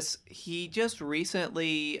research this. He just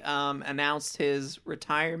recently announced his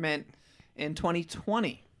retirement in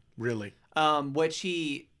 2020. Really? Which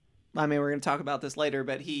we're going to talk about this later,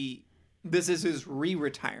 but this is his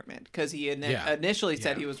re-retirement because he initially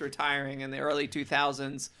said he was retiring in the early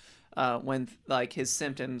 2000s. When like his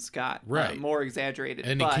symptoms got more exaggerated,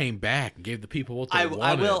 and he came back and gave the people what they wanted.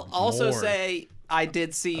 I will also say I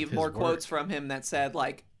did see more quotes work. from him that said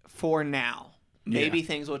like, for now, maybe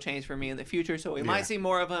things will change for me in the future, so we might see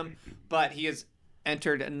more of him. But he has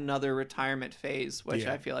entered another retirement phase, which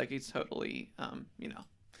I feel like he's totally,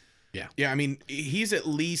 Yeah, I mean, he's at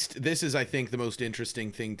least, this is, I think, the most interesting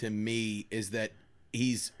thing to me is that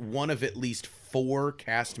he's one of at least 4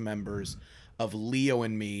 cast members of Leo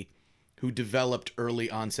and Me who developed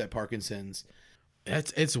early onset Parkinson's.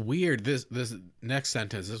 It's weird. This next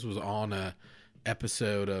sentence, this was on a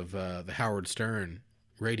episode of the Howard Stern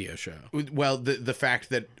radio show. Well, the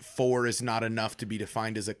fact that 4 is not enough to be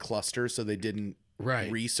defined as a cluster, so they didn't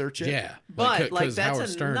research it. Yeah, but like that's Howard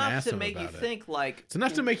Stern enough asked to him make you about it. think like It's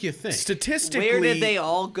enough to make you think. Statistically, where did they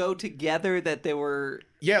all go together that they were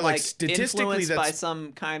like statistically influenced by that's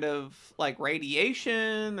some kind of like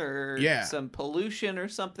radiation or some pollution or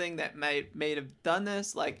something that may have done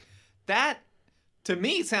this? Like that to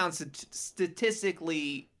me sounds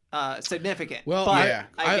statistically significant. Well, but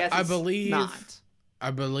I guess I it's believe not.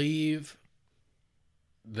 I believe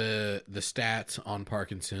the stats on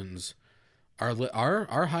Parkinson's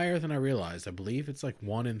are higher than I realized. I believe it's like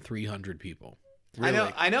 1 in 300 people.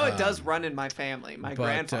 Really? I know it does run in my family. My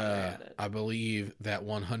grandfather had it. I believe that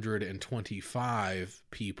 125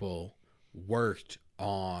 people worked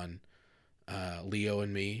on Leo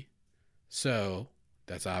and Me. So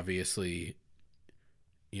that's obviously,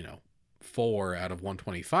 4 out of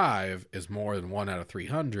 125 is more than 1 out of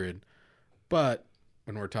 300. But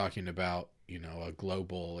when we're talking about, a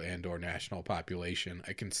global and or national population,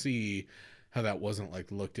 I can see how that wasn't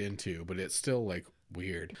like looked into, but it's still like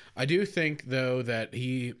weird. I do think though that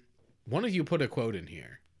one of you put a quote in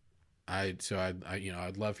here. I'd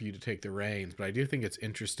love for you to take the reins, but I do think it's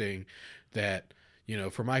interesting that,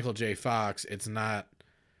 for Michael J. Fox, it's not,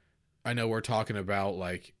 I know we're talking about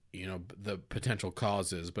like, the potential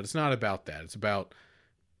causes, but it's not about that. It's about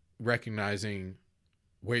recognizing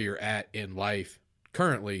where you're at in life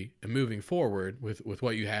currently and moving forward with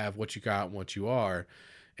what you have, what you got, and what you are.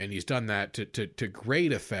 And he's done that to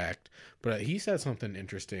great effect. But he said something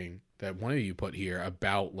interesting that one of you put here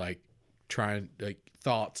about like trying like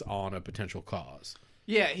thoughts on a potential cause.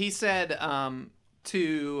 Yeah, he said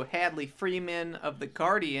to Hadley Freeman of The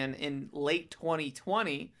Guardian in late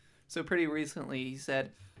 2020, so pretty recently, he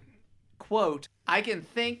said, quote, "I can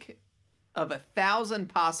think of 1,000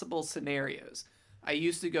 possible scenarios. I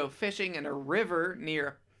used to go fishing in a river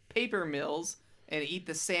near paper mills and eat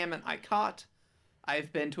the salmon I caught.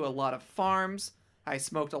 I've been to a lot of farms. I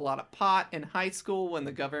smoked a lot of pot in high school when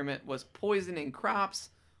the government was poisoning crops.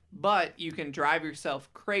 But you can drive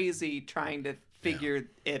yourself crazy trying to figure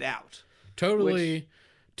it out." Totally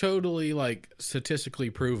like statistically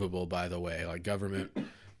provable, by the way, like government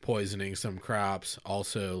poisoning some crops,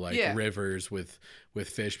 also like rivers with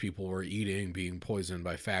fish people were eating being poisoned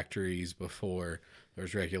by factories before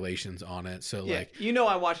there's regulations on it. So like, you know,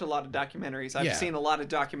 I watch a lot of documentaries. I've seen a lot of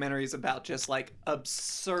documentaries about just like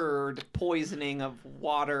absurd poisoning of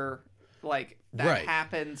water, like that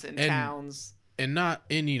happens in towns. And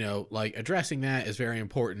you know, like addressing that is very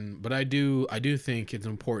important, but I do think it's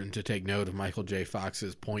important to take note of Michael J.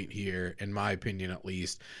 Fox's point here, in my opinion at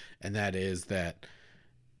least, and that is that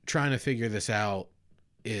trying to figure this out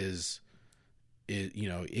is you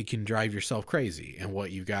know, it can drive yourself crazy, and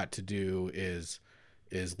what you've got to do is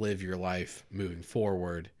live your life moving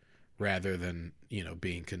forward rather than, you know,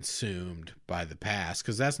 being consumed by the past,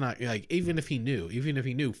 because that's not like, even if he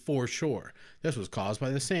knew for sure this was caused by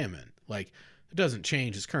the salmon, like, it doesn't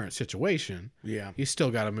change his current situation. Yeah. He's still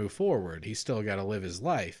got to move forward. He's still got to live his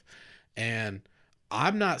life. And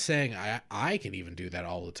I'm not saying I can even do that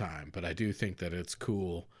all the time, but I do think that it's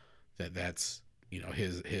cool that that's, you know,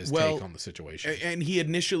 his take on the situation. And he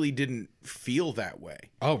initially didn't feel that way.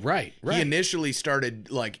 Oh, right. He initially started,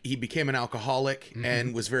 like, he became an alcoholic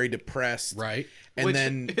and was very depressed. Right. And which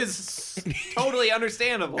then is totally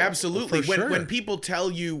understandable. Absolutely. For sure. When people tell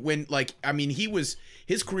you, when, like, I mean, his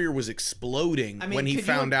career was exploding when he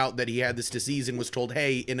found out that he had this disease and was told,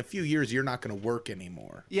 hey, in a few years, you're not going to work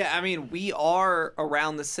anymore. Yeah, I mean, we are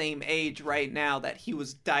around the same age right now that he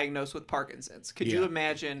was diagnosed with Parkinson's. Could you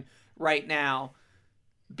imagine right now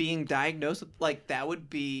being diagnosed with, like, that would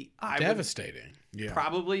be devastating.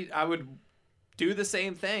 I would do the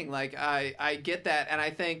same thing. Like, I get that, and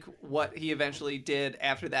I think what he eventually did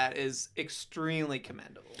after that is extremely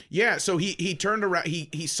commendable. Yeah, so he turned around,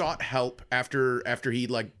 he sought help after he,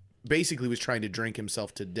 like, basically was trying to drink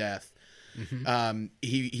himself to death.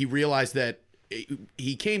 He realized that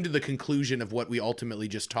he came to the conclusion of what we ultimately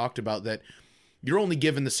just talked about, that you're only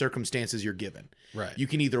given the circumstances you're given. Right. You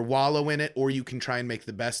can either wallow in it or you can try and make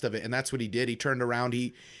the best of it, and that's what he did. He turned around,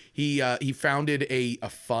 he founded a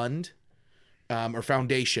fund or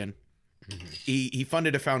foundation. He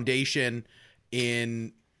funded a foundation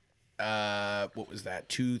in what was that,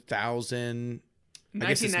 2000?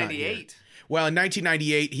 1998. Well, in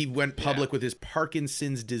 1998, he went public with his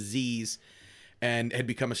Parkinson's disease and had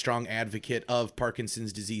become a strong advocate of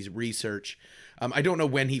Parkinson's disease research. I don't know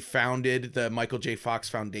when he founded the Michael J. Fox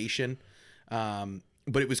Foundation,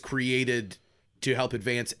 but it was created to help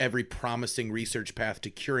advance every promising research path to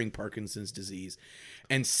curing Parkinson's disease.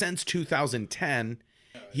 And since 2010,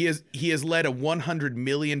 he has led a $100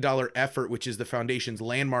 million effort, which is the foundation's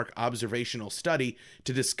landmark observational study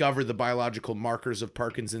to discover the biological markers of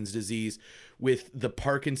Parkinson's disease with the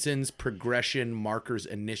Parkinson's Progression Markers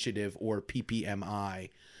Initiative, or PPMI,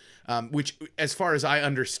 which, as far as I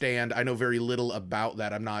understand, I know very little about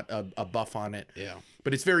that. I'm not a buff on it. Yeah.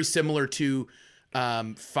 But it's very similar to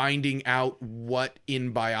finding out what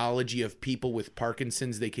in biology of people with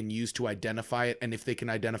Parkinson's they can use to identify it, and if they can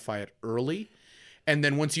identify it early. And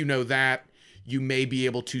then once you know that, you may be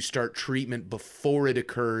able to start treatment before it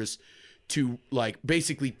occurs to, like,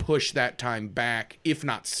 basically push that time back, if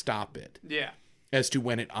not stop it. Yeah. As to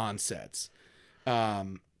when it onsets.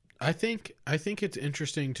 I think it's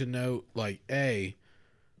interesting to note, like,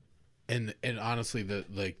 and honestly,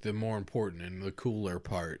 the more important and the cooler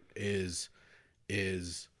part is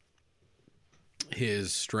his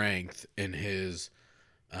strength and his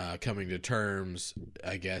coming to terms,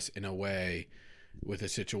 I guess, in a way, with a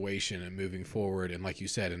situation and moving forward. And like you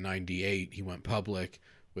said, in 98, he went public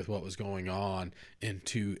with what was going on. In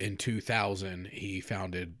 2000, he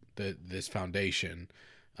founded this foundation.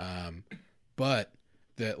 But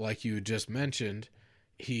that, like you just mentioned,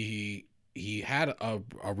 he had a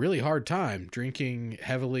really hard time drinking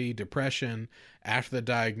heavily, depression after the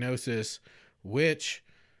diagnosis, which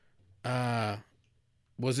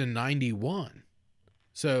was in 91.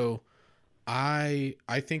 So I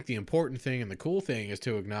think the important thing and the cool thing is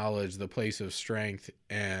to acknowledge the place of strength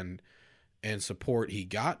and support he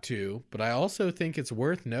got to, but I also think it's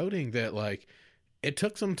worth noting that, like, it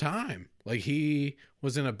took some time. Like, he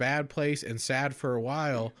was in a bad place and sad for a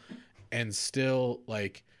while, and still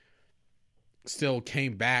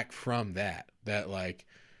came back from that like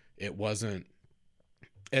it wasn't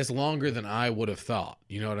as longer than I would have thought.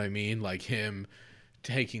 You know what I mean? Like, him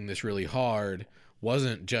taking this really hard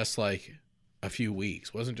wasn't just like a few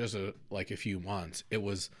weeks, wasn't just a few months. It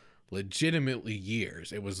was legitimately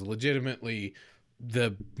years. It was legitimately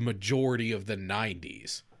the majority of the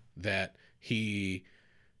 90s that he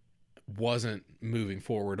wasn't moving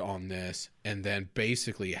forward on this, and then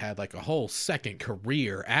basically had like a whole second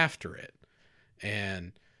career after it.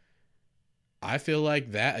 And I feel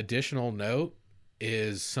like that additional note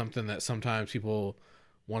is something that sometimes people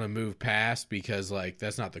want to move past, because like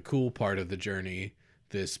that's not the cool part of the journey,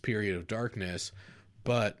 this period of darkness.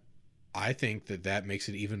 But I think that makes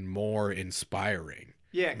it even more inspiring.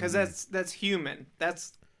 Yeah, because that's human.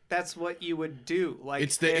 That's what you would do. Like,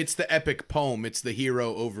 it's the epic poem. It's the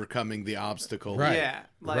hero overcoming the obstacle. Right. Yeah,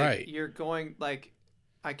 like Right. you're going, like,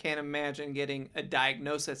 I can't imagine getting a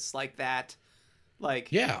diagnosis like that.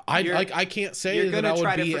 Like, Yeah, I can't say that I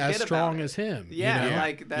would be as strong as him. Yeah, you know?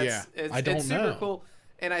 like that's Yeah. it's super cool.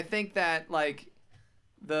 And I think that like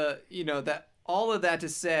that all of that to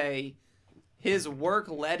say, his work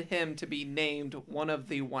led him to be named one of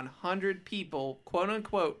the 100 people, quote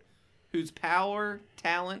unquote, whose power,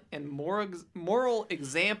 talent, and moral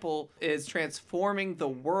example is transforming the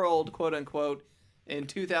world, quote unquote, in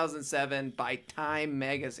 2007 by Time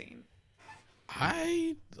magazine.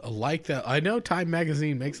 I like that. I know Time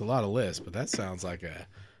magazine makes a lot of lists, but that sounds like a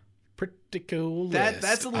pretty cool list.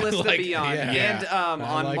 That's a list to be on. Yeah. And I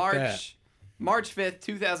on like March 5th,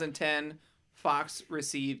 2010, Fox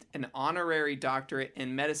received an honorary doctorate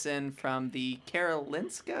in medicine from the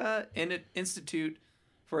Karolinska Institute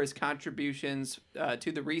for his contributions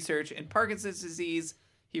to the research in Parkinson's disease.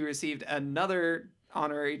 He received another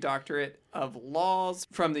honorary doctorate of laws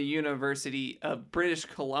from the University of British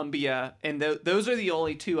Columbia. And those are the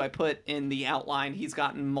only two I put in the outline. He's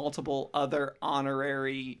gotten multiple other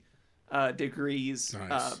honorary degrees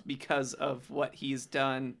Nice. because of what he's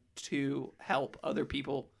done to help other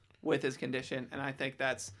people with his condition. And I think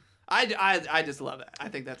that's... I just love it. I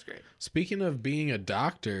think that's great. Speaking of being a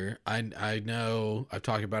doctor, I know I've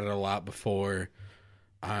talked about it a lot before.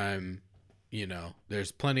 There's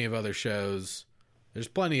plenty of other shows. There's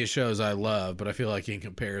plenty of shows I love, but I feel like in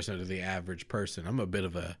comparison to the average person, I'm a bit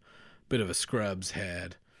of a Scrubs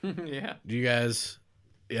head. Yeah. Do you guys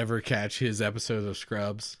ever catch his episodes of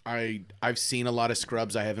Scrubs? I've seen a lot of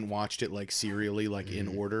Scrubs. I haven't watched it like serially, like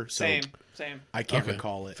in order. So Same. I can't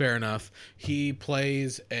recall it. Fair enough. He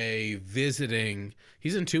plays a visiting.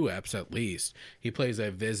 He's in 2 eps at least. He plays a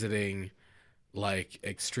visiting, like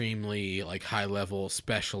extremely like high level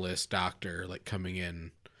specialist doctor, like coming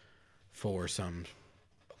in for some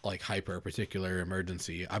like hyper particular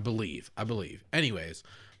emergency. I believe. Anyways,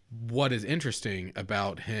 what is interesting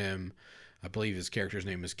about him, I believe his character's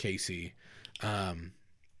name is Casey,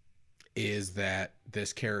 is that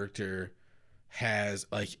this character has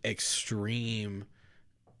like extreme,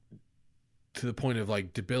 to the point of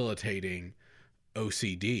like debilitating,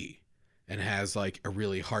 OCD, and has like a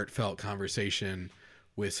really heartfelt conversation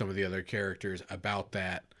with some of the other characters about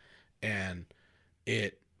that. And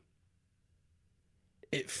it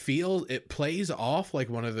plays off like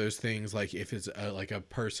one of those things, like if it's like a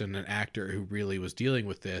person, an actor who really was dealing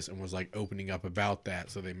with this and was like opening up about that,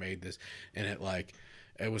 so they made this. And it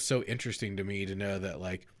was so interesting to me to know that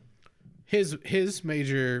like his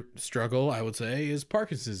major struggle, I would say, is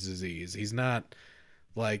Parkinson's disease. He's not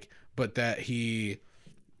like, but that he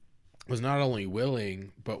was not only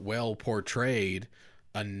willing but well portrayed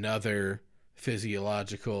another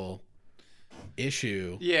physiological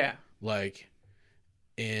issue. Yeah. Like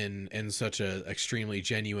in such a extremely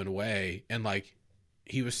genuine way, and like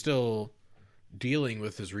he was still dealing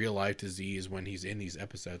with his real life disease when he's in these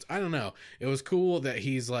episodes. I don't know. It was cool that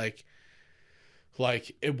he's like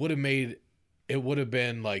it would have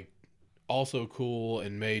been like also cool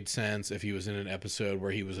and made sense if he was in an episode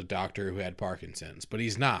where he was a doctor who had Parkinson's, but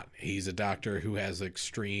he's not. He's a doctor who has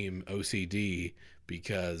extreme OCD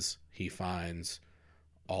because he finds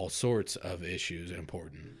all sorts of issues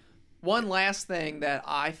important. One last thing that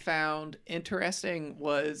I found interesting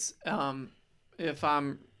was, if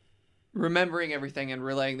I'm remembering everything and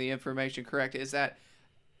relaying the information correct, is that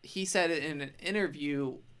he said in an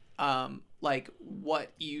interview, like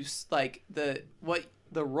what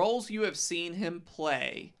the roles you have seen him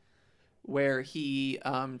play, where he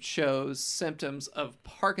shows symptoms of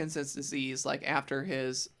Parkinson's disease, like after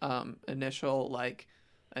his initial like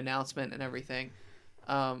announcement and everything,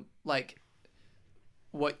 like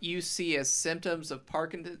what you see as symptoms of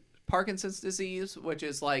Parkinson's disease, which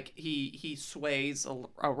is like he sways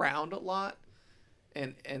around a lot,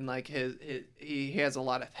 and like he has a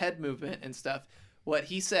lot of head movement and stuff. What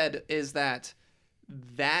he said is that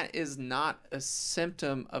is not a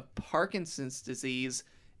symptom of Parkinson's disease.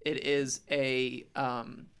 It is a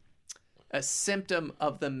symptom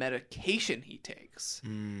of the medication he takes,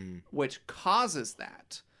 which causes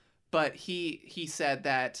that. But he said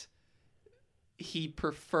that he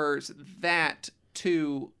prefers that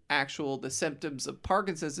to the symptoms of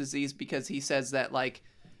Parkinson's disease, because he says that like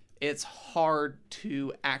it's hard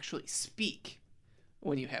to actually speak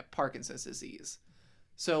when you have Parkinson's disease.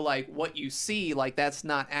 So like what you see, like that's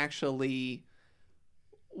not actually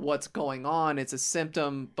what's going on. It's a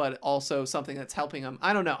symptom, but also something that's helping him.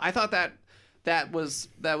 I don't know. I thought that was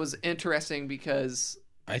interesting, because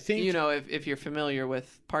I think, you know, if you're familiar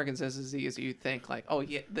with Parkinson's disease, you think like, oh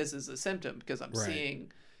yeah, this is a symptom because I'm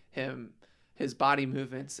seeing his body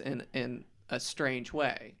movements in a strange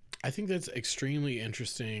way. I think that's extremely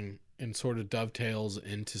interesting and sort of dovetails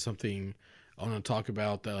into something I want to talk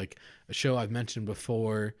about, that like a show I've mentioned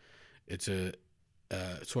before. It's a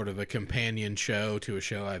sort of a companion show to a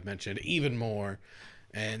show I've mentioned even more,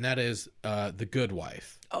 and that is The Good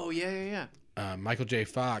Wife. Oh yeah. Michael J.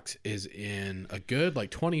 Fox is in a good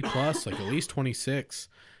like 20 plus, like at least 26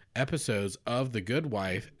 episodes of The Good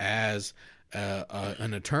Wife as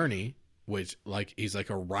an attorney, which like he's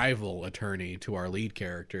like a rival attorney to our lead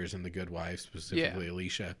characters in The Good Wife, specifically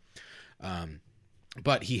Alicia.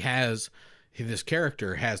 But this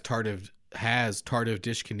character has tardive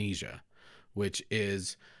dyskinesia, which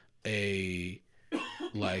is it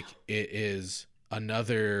is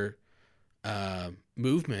another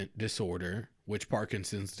movement disorder, which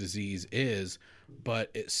Parkinson's disease is, but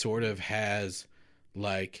it sort of has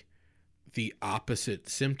like the opposite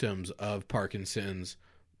symptoms of Parkinson's,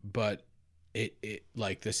 but it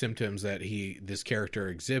like the symptoms that this character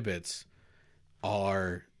exhibits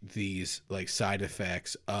are these like side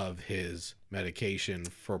effects of his medication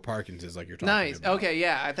for Parkinson's, like you're talking about. Okay,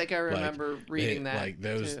 yeah, I think I remember reading that. Like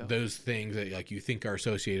those things that like you think are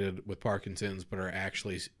associated with Parkinson's, but are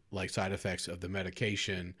actually like side effects of the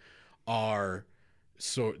medication, are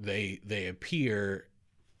they appear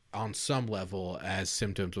on some level as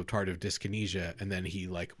symptoms of tardive dyskinesia, and then he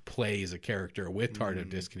like plays a character with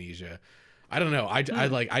tardive dyskinesia. I don't know. I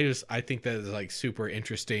think that is like super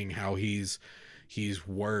interesting how he's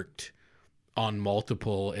worked on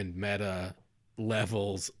multiple and meta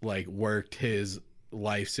levels, like worked his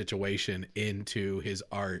life situation into his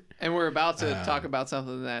art. And we're about to talk about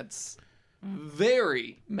something that's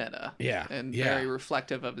very meta. And very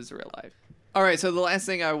reflective of his real life. All right, so the last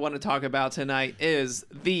thing I want to talk about tonight is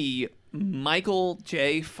the Michael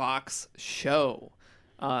J. Fox Show.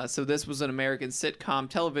 So this was an American sitcom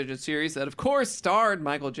television series that, of course, starred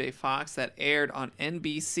Michael J. Fox, that aired on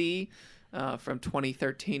NBC from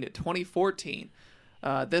 2013 to 2014.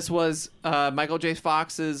 This was Michael J.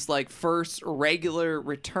 Fox's like first regular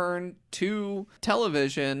return to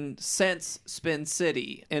television since Spin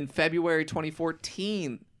City. In February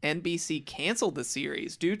 2014, NBC canceled the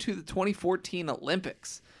series due to the 2014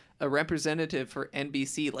 Olympics. A representative for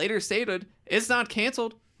NBC later stated, "It's not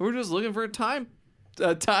canceled. We're just looking for a time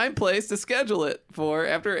place to schedule it for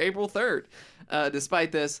after April 3rd.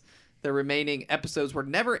 Despite this, the remaining episodes were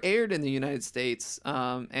never aired in the United States,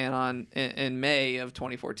 and in May of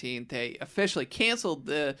 2014, they officially canceled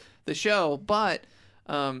the show. But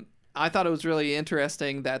I thought it was really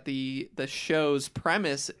interesting that the show's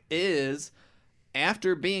premise is,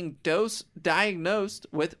 after being diagnosed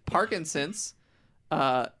with Parkinson's,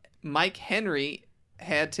 Mike Henry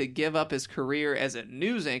had to give up his career as a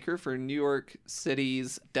news anchor for New York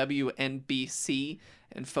City's WNBC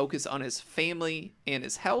and focus on his family and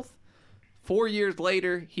his health. 4 years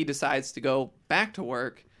later, he decides to go back to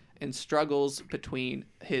work and struggles between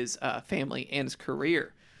his family and his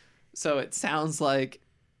career. So it sounds like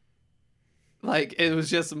it was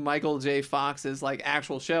just Michael J. Fox's like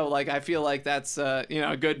actual show. Like I feel like that's a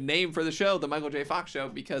good name for the show, the Michael J. Fox Show,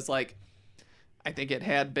 because like I think it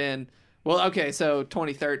had been. Well, okay, so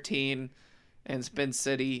 2013 and Spin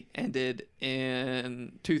City ended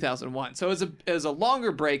in 2001. So it was a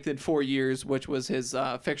longer break than 4 years, which was his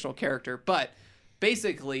fictional character. But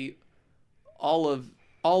basically, all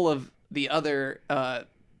of the other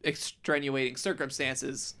extenuating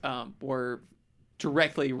circumstances were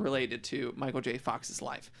directly related to Michael J. Fox's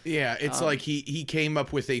life. Yeah, it's like he came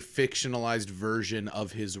up with a fictionalized version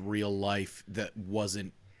of his real life that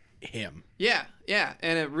wasn't him. Yeah,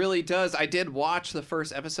 and it really does. I did watch the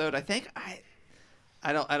first episode. I think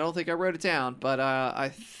I don't think I wrote it down, but I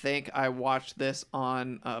think I watched this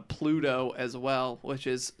on Pluto as well, which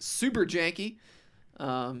is super janky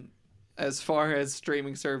as far as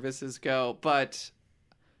streaming services go.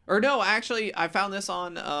 Actually, I found this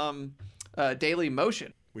on Daily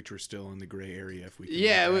Motion. Which we're still in the gray area if we can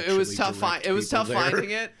it was tough. It was tough there.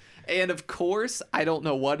 finding it, and of course, I don't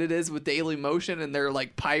know what it is with Daily Motion and their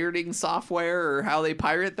like pirating software or how they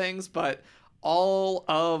pirate things, but all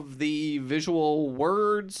of the visual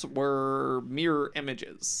words were mirror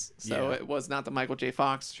images. So it was not the Michael J.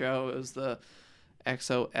 Fox show. It was the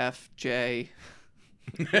XOFJ,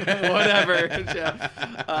 whatever.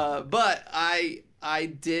 But I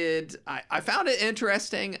found it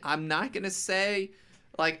interesting. I'm not gonna say.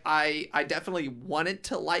 Like, I definitely wanted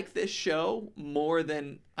to like this show more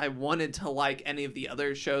than I wanted to like any of the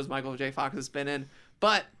other shows Michael J. Fox has been in.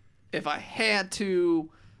 But if I had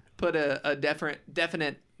to put a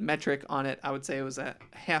definite metric on it, I would say it was a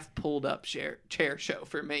half pulled up chair show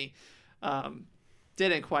for me.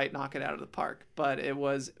 Didn't quite knock it out of the park, but it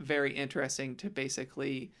was very interesting to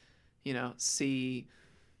basically, see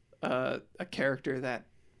a character that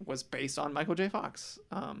was based on Michael J. Fox.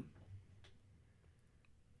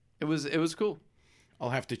 It was cool.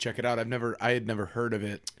 I'll have to check it out. I had never heard of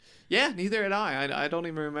it. Yeah, neither had I. I don't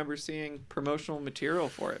even remember seeing promotional material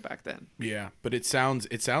for it back then. Yeah, but it sounds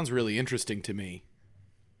really interesting to me.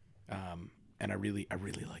 And I really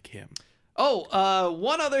like him. Oh,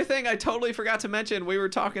 one other thing I totally forgot to mention. We were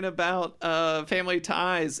talking about Family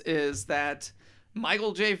Ties. Is that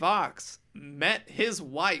Michael J. Fox met his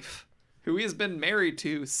wife, who he has been married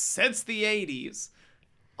to since the 80s.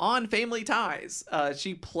 On Family Ties.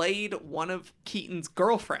 She played one of Keaton's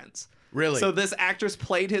girlfriends. Really? So this actress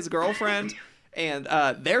played his girlfriend, and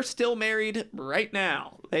they're still married right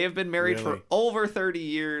now. They have been married for over 30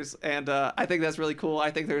 years, and I think that's really cool. I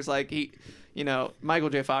think there's Michael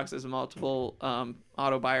J. Fox has multiple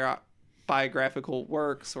autobiographical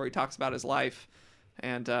works where he talks about his life,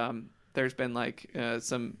 and there's been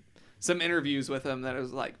some interviews with him that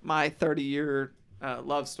is like my 30-year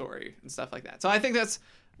love story and stuff like that. So I think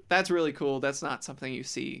that's really cool. That's not something you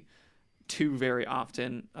see too very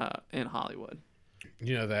often in Hollywood.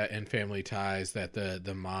 You know that in Family Ties that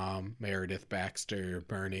the mom, Meredith Baxter,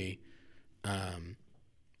 Bernie,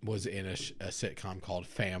 was in a sitcom called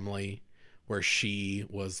Family, where she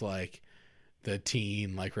was like the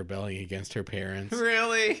teen rebelling against her parents.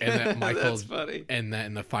 Really? And that That's funny. And that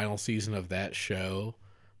in the final season of that show,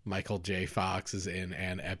 Michael J. Fox is in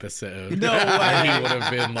an episode. No way. He would have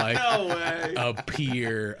been a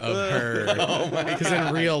peer of her. Oh my God. Because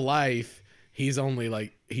in real life, he's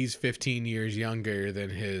only he's 15 years younger than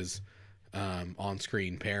his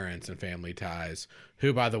on-screen parents in Family Ties,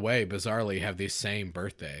 who, by the way, bizarrely have the same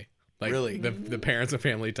birthday. Really? The parents of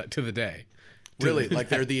Family Ties to the day. Really?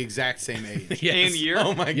 They're the exact same age. Yes. And year?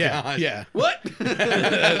 Oh my gosh. Yeah. What?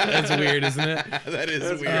 That's weird, isn't it? That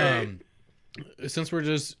is weird. Since we're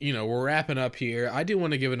just, we're wrapping up here, I do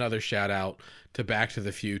want to give another shout out to Back to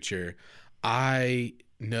the Future. I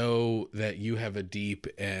know that you have a deep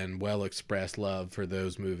and well-expressed love for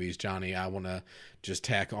those movies, Johnny. I want to just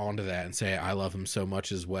tack onto that and say I love them so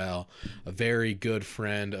much as well. A very good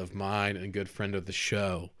friend of mine and good friend of the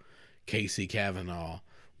show, Casey Cavanaugh,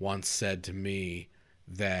 once said to me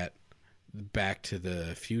that Back to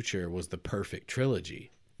the Future was the perfect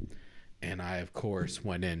trilogy. And I, of course,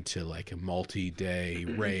 went into a multi-day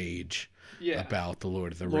rage about the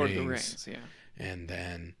Lord of the Rings. Yeah. And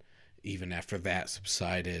then, even after that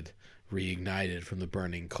subsided, reignited from the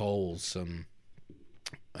burning coals,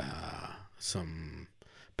 some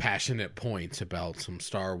passionate points about some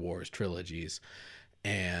Star Wars trilogies.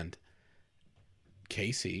 And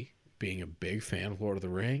Casey, being a big fan of Lord of the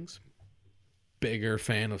Rings, bigger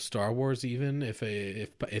fan of Star Wars even,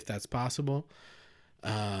 if that's possible,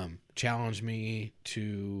 challenged me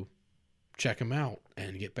to check him out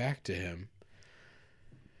and get back to him.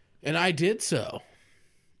 And I did so.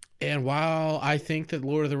 And while I think that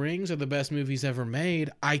Lord of the Rings are the best movies ever made,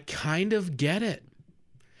 I kind of get it.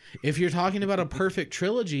 If you're talking about a perfect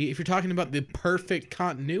trilogy, if you're talking about the perfect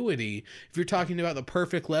continuity, if you're talking about the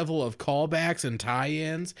perfect level of callbacks and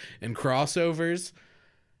tie-ins and crossovers,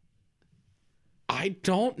 I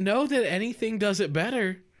don't know that anything does it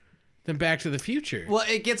better than Back to the Future. Well,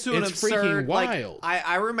 it gets to an It's absurd. freaking wild.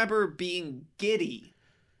 I remember being giddy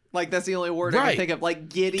Like, that's the only word I Right. can think of. Like,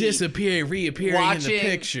 giddy. Disappearing, reappearing Watching, in the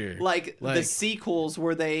picture. like the sequels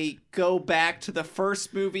where they go back to the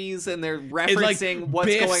first movies and they're It's referencing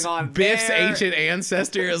what's going on Biff's there. ancient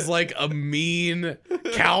ancestor is like a mean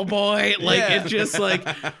cowboy. Like, Yeah. it's just like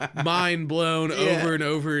mind blown over and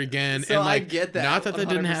over again. So and like, I get that, Not that 100%.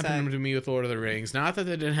 didn't happen to me with Lord of the Rings. Not that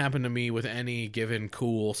didn't happen to me with any given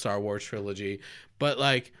cool Star Wars trilogy. But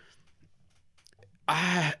like,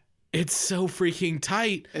 it's so freaking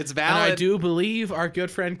tight. It's And valid. I do believe our good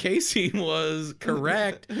friend Casey was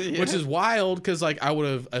correct, which is wild because like I would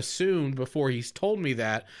have assumed before he's told me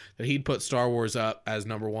that he'd put Star Wars up as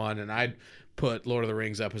number one and I'd put Lord of the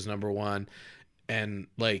Rings up as number one. And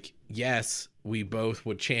like, yes, we both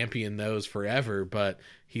would champion those forever, but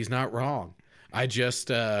he's not wrong. I just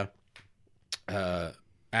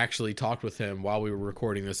actually talked with him while we were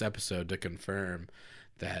recording this episode to confirm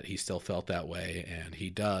that he still felt that way, and he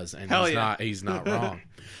does, and he's not wrong.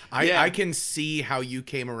 I can see how you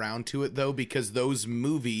came around to it though, because those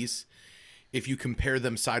movies, if you compare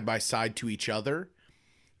them side by side to each other,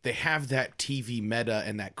 they have that TV meta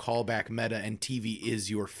and that callback meta, and TV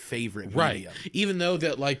is your favorite medium. Even though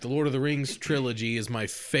that like the Lord of the Rings trilogy is my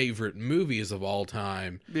favorite movies of all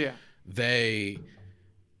time, they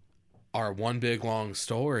are one big long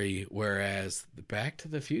story, whereas the Back to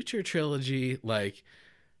the Future trilogy, like,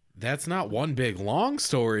 that's not one big long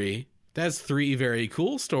story. That's three very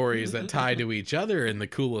cool stories that tie to each other in the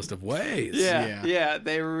coolest of ways. Yeah,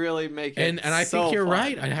 they really make it. And I so think you're fun.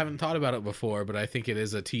 right. I haven't thought about it before, but I think it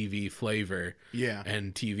is a TV flavor. Yeah.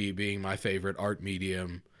 And TV being my favorite art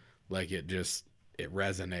medium, like it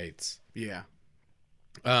resonates. Yeah.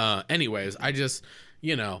 Anyways, I just,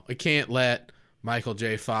 I can't let Michael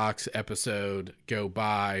J. Fox episode go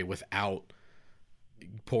by without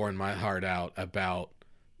pouring my heart out about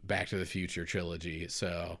Back to the Future trilogy.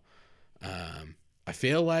 So I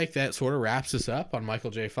feel like that sort of wraps us up on Michael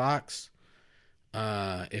J. Fox.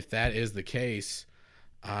 If that is the case,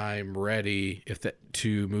 I'm ready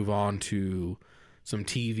to move on to some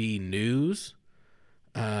TV news.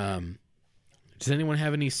 Does anyone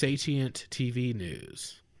have any sapient TV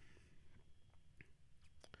news?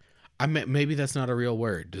 Maybe that's not a real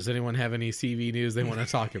word. Does anyone have any CV news they want to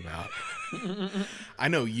talk about? I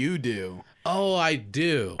know you do. Oh, I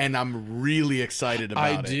do. And I'm really excited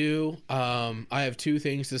about it. I do. I have two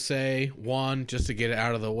things to say. One, just to get it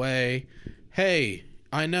out of the way. Hey,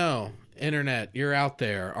 I know, Internet, you're out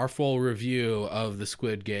there. Our full review of the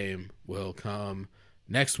Squid Game will come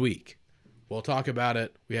next week. We'll talk about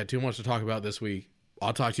it. We had too much to talk about this week.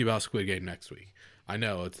 I'll talk to you about Squid Game next week. I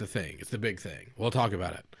know, it's the thing. It's the big thing. We'll talk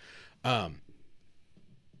about it. That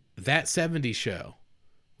 70s show,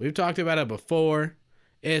 we've talked about it before.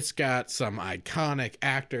 It's got some iconic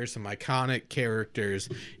actors, some iconic characters.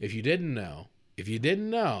 If you didn't know,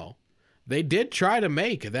 they did try to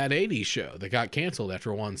make that 80s show that got canceled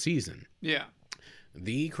after one season. Yeah.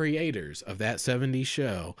 The creators of that 70s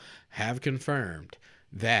show have confirmed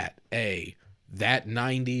that that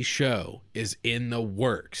 90s show is in the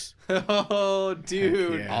works. Oh,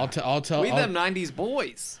 dude. Yeah. I'll tell We them 90s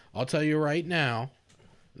boys. I'll tell you right now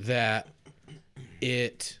that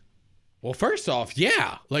well, first off,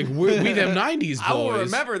 yeah, like we them 90s boys. I will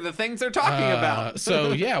remember the things they're talking about.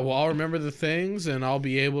 So yeah, well, I'll remember the things, and I'll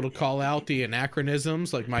be able to call out the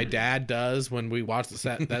anachronisms like my dad does when we watch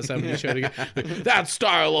that 70s show together. That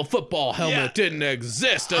style of football helmet didn't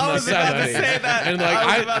exist in the 70s. I was about to say that. And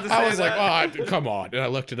like I was that. like, oh, come on, and I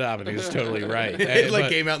looked it up, and he was totally right. It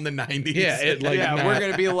But- came out in the 90s. Yeah, We're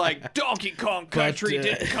going to be like, Donkey Kong Country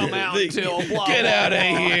didn't come out until blah, Get blah, out of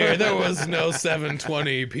blah. here. There was no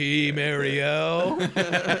 720p, Mario.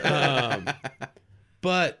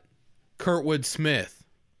 But Kurtwood Smith,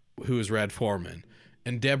 who is Red Foreman,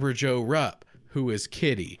 and Deborah Jo Rupp, who is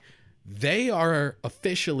Kitty, they are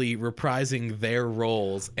officially reprising their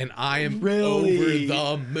roles, and I am over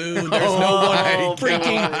the moon. There's no one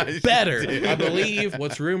freaking better. I believe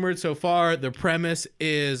what's rumored so far, the premise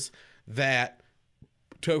is that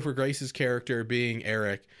Topher Grace's character being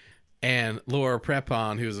Eric and Laura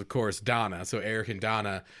Prepon, who's of course Donna, so Eric and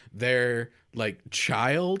Donna, their like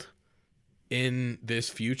child in this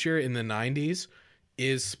future in the 90s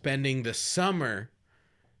is spending the summer,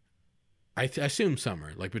 I assume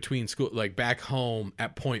summer, like between school, like back home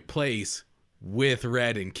at Point Place with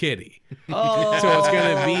Red and Kitty. Oh, So it's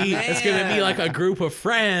gonna be like a group of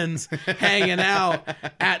friends hanging out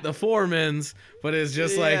at the Foreman's, but it's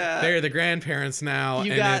just like they're the grandparents now,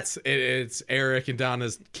 it's Eric and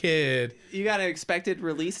Donna's kid. You got an expected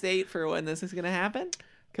release date for when this is going to happen?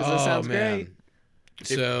 Because this sounds great.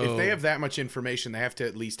 So If they have that much information, they have to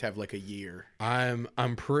at least have like a year. I'm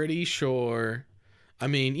pretty sure I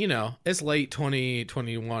mean, it's late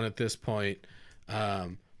 2021 at this point.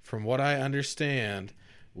 From what I understand,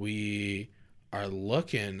 we are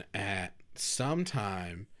looking at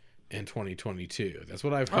sometime in 2022. That's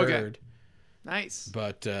what I've heard. Okay. Nice.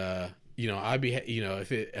 But I'd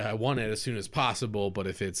be, I want it as soon as possible. But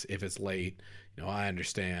if it's late, I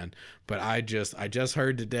understand. But I just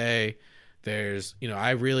heard today. There's, I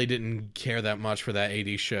really didn't care that much for that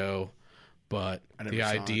 80s show, but the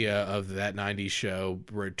idea of that 90s show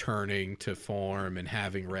returning to form and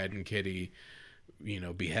having Red and Kitty,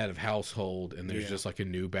 be head of household, and there's just like a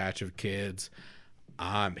new batch of kids,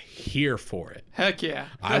 I'm here for it. Heck yeah.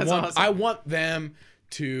 I want them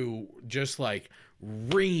to just like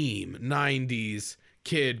ream 90s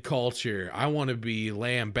kid culture. I want to be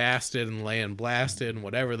lambasted and land blasted and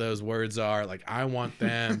whatever those words are. Like, I want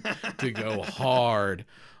them to go hard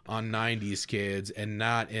on 90s kids and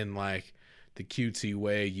not in like the cutesy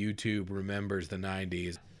way YouTube remembers the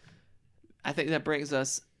 90s. I think that brings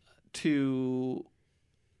us to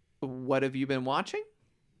what have you been watching?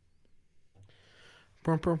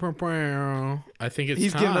 I think it's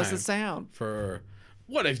He's time giving us a sound for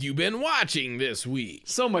what have you been watching this week?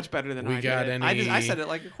 So much better than I did. I said it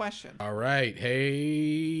like a question. All right.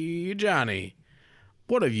 Hey, Johnny,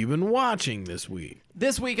 what have you been watching this week?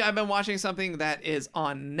 This week I've been watching something that is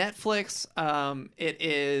on Netflix. It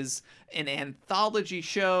is an anthology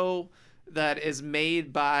show that is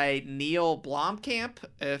made by Neil Blomkamp.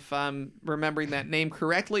 If I'm remembering that name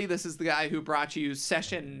correctly, this is the guy who brought you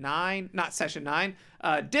District 9,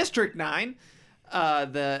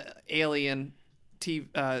 the Alien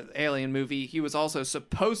movie. He was also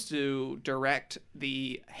supposed to direct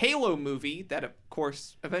the Halo movie that, of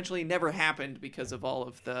course, eventually never happened because of all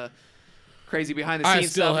of the crazy behind the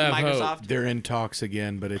scenes stuff at Microsoft. Hope. They're in talks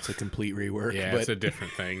again, but it's a complete rework. Yeah, it's a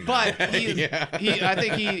different thing. But I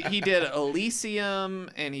think he did Elysium,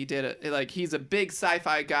 and he did he's a big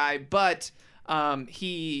sci-fi guy, but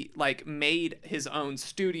he made his own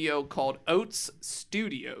studio called Oats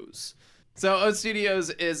Studios. So Oats Studios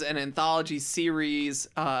is an anthology series,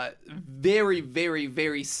 very, very,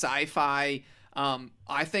 very sci-fi.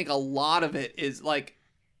 I think a lot of it is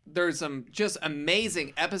there's some just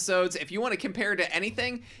amazing episodes. If you want to compare it to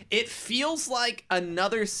anything, it feels like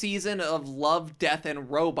another season of Love, Death, and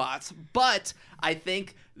Robots. But I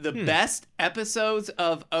think the best episodes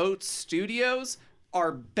of Oats Studios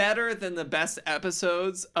are better than the best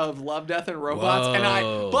episodes of Love, Death, and Robots.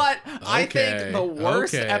 I think the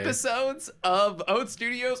worst episodes of Oats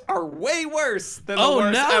Studios are way worse than the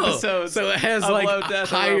worst episodes. So it has of Love, Death,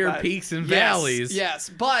 higher and peaks and valleys. Yes,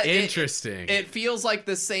 but interesting. It feels like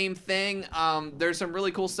the same thing. There's some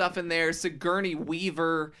really cool stuff in there. Sigourney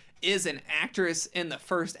Weaver is an actress in the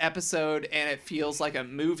first episode, and it feels like a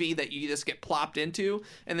movie that you just get plopped into,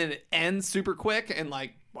 and then it ends super quick, and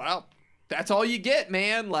that's all you get,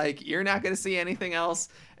 man. You're not going to see anything else.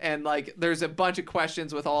 And there's a bunch of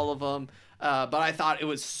questions with all of them. But I thought it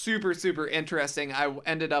was super, super interesting. I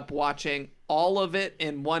ended up watching all of it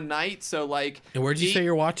in one night. So and where'd you say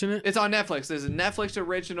you're watching it? It's on Netflix. There's a Netflix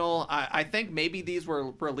original. I think maybe these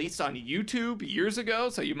were released on YouTube years ago,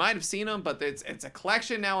 so you might have seen them, but it's a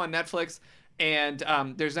collection now on Netflix. And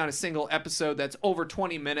there's not a single episode that's over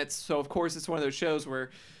 20 minutes. So of course it's one of those shows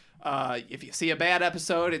where if you see a bad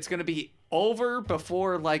episode, it's going to be over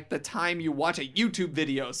before the time you watch a YouTube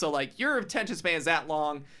video. So your attention span is that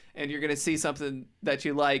long, and you're going to see something that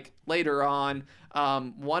you like later on.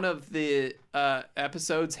 One of the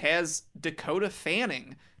episodes has Dakota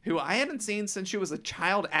Fanning, who I hadn't seen since she was a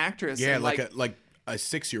child actress. Yeah, and a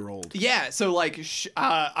 6-year-old. Yeah, so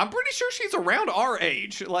I'm pretty sure she's around our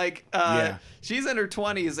age. She's in her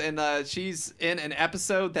 20s, and she's in an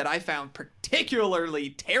episode that I found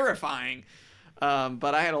particularly terrifying.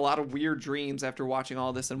 But I had a lot of weird dreams after watching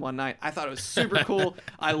all this in one night. I thought it was super cool.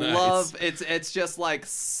 I love it's just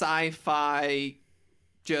sci-fi.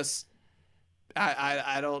 Just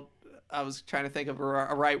I was trying to think of a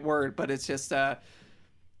right word, but it's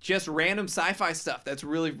just random sci-fi stuff that's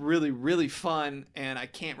really, really, really fun, and I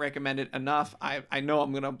can't recommend it enough. I know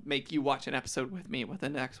I'm gonna make you watch an episode with me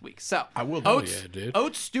within the next week. So I will.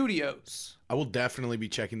 Oats Studios. I will definitely be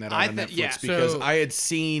checking that out on Netflix because I had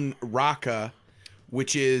seen Raqqa,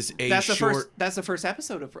 which is that's the first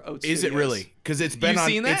episode of Oats Studios. Is it really? Because it's been on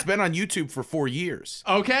YouTube for 4 years.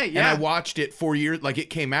 Okay, yeah. And I watched it 4 years, it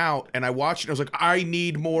came out, and I watched it. And I was like, I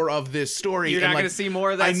need more of this story. You're not going to see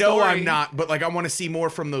more of that. I know I'm not, but I want to see more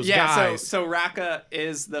from those guys. So Raqqa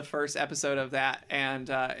is the first episode of that, and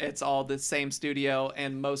it's all the same studio,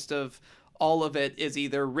 and all of it is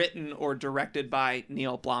either written or directed by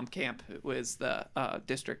Neil Blomkamp, who is the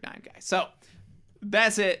District 9 guy. So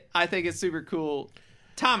that's it. I think it's super cool.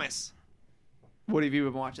 Thomas, what have you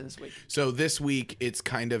been watching this week? So this week I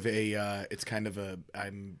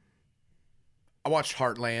watched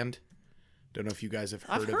Heartland. Don't know if you guys have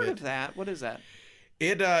heard of it. I've heard of that. What is that?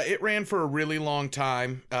 It ran for a really long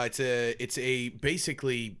time. It's a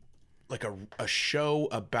basically like a show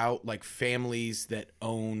about like families that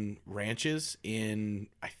own ranches in,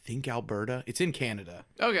 I think, Alberta. It's in Canada.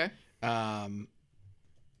 Okay.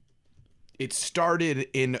 It started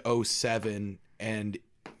in 2007 and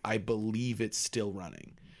I believe it's still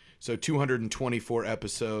running. So 224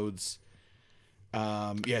 episodes.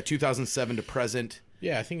 2007 to present.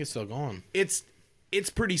 Yeah, I think it's still going. It's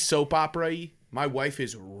pretty soap opera-y. My wife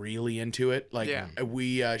is really into it. Like,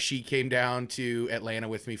 she came down to Atlanta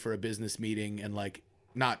with me for a business meeting, and like,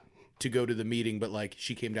 not to go to the meeting, but like,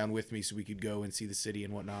 she came down with me so we could go and see the city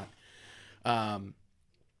and whatnot.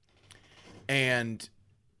 And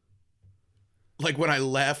like when I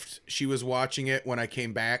left, she was watching it. When I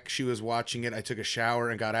came back, she was watching it. I took a shower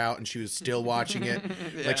and got out, and she was still watching it.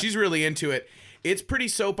 Yeah. Like, she's really into it. It's pretty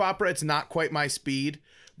soap opera. It's not quite my speed,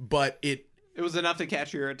 but it was enough to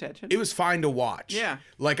catch your attention. It was fine to watch. Yeah.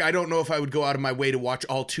 Like, I don't know if I would go out of my way to watch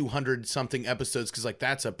all 200 something episodes, because like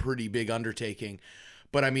that's a pretty big undertaking.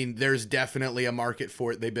 But I mean, there's definitely a market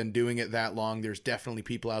for it. They've been doing it that long. There's definitely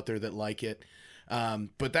people out there that like it.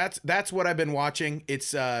 But that's what I've been watching.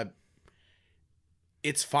 It's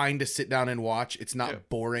fine to sit down and watch. It's not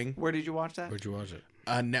boring. Where did you watch that? Where'd you watch it?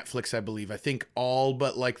 Netflix, I believe. I think all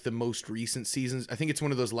but like the most recent seasons. I think it's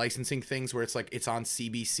one of those licensing things where it's like it's on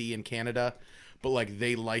CBC in Canada, but like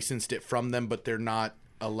they licensed it from them, but they're not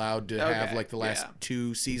allowed to have like the last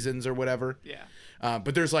 2 seasons or whatever. Yeah.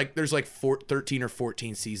 But there's 13 or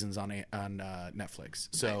 14 seasons on Netflix.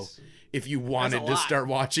 So Nice. if you wanted to start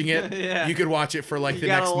watching it, Yeah. you could watch it for like You the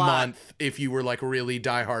got next a lot. month if you were like really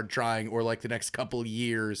diehard trying, or like the next couple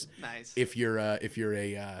years Nice. if you're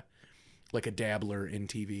a like a dabbler in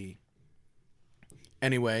TV.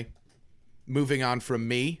 Anyway, moving on from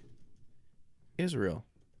me, Israel,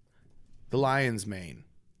 the lion's mane.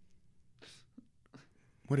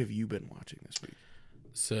 What have you been watching this week?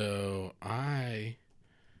 So I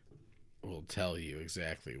will tell you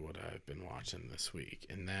exactly what I've been watching this week,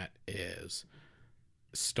 and that is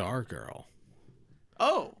Stargirl.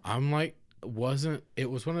 Oh. I'm like, it was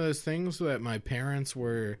one of those things that my parents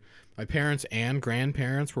and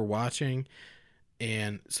grandparents were watching,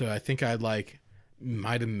 and so I think I'd like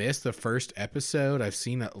might have missed the first episode. I've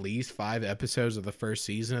seen at least 5 episodes of the first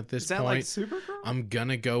season at this Is that point. like Supergirl? I'm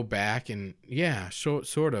gonna go back and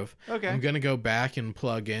sort of. Okay. I'm gonna go back and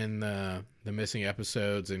plug in the missing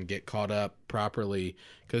episodes and get caught up properly,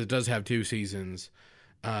 because it does have 2 seasons.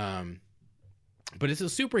 But it's a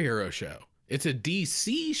superhero show. It's a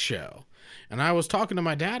DC show. And I was talking to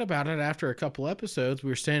my dad about it after a couple episodes. We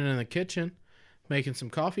were standing in the kitchen making some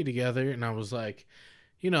coffee together, and I was like,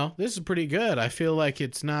 this is pretty good. I feel like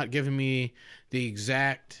it's not giving me the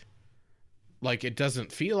exact, like, it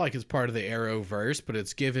doesn't feel like it's part of the Arrowverse, but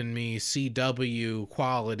it's giving me CW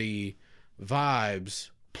quality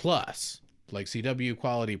vibes plus, like CW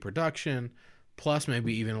quality production, plus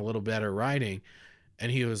maybe even a little better writing.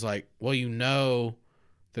 And he was like, well,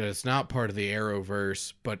 that it's not part of the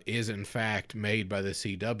Arrowverse, but is in fact made by the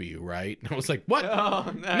CW, right? And I was like, what? Oh,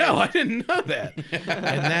 nice. No, I didn't know that.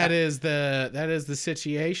 And that is the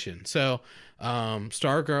situation. So,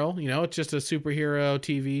 Stargirl, it's just a superhero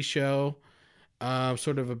TV show,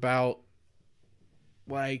 sort of about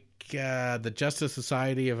like the Justice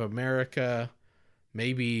Society of America,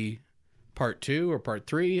 maybe part 2 or part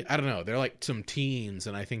 3. I don't know. They're like some teens,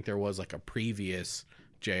 and I think there was like a previous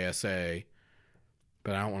JSA.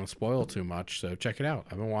 But I don't want to spoil too much, so check it out.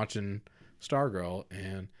 I've been watching Stargirl,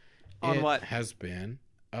 and it has been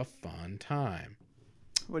a fun time.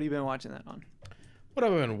 What have you been watching that on? What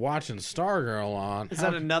have I been watching Stargirl on? Is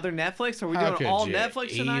that another Netflix? Are we how doing could all you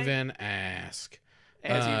Netflix tonight? even ask?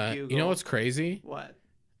 As you Google. You know what's crazy? What?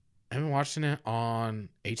 I've been watching it on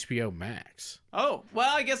HBO Max. Oh,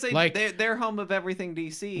 well, I guess they're home of everything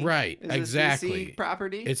DC. Right, Is this exactly. DC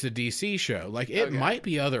property? It's a DC show. Like, it might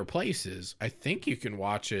be other places. I think you can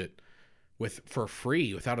watch it for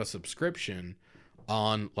free without a subscription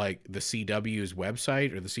on like the CW's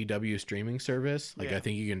website or the CW streaming service. Like, I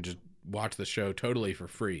think you can just watch the show totally for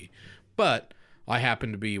free. But I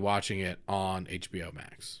happen to be watching it on HBO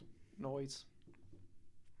Max. Noise.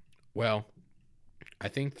 Well, I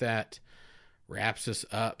think that wraps us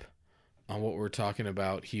up on what we're talking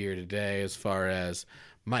about here today as far as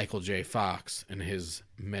Michael J. Fox and his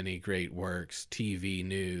many great works, TV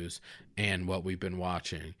news, and what we've been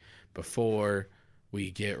watching. Before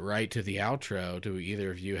we get right to the outro, do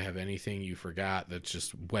either of you have anything you forgot that's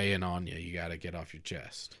just weighing on you? You got to get off your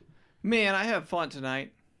chest. Man, I have fun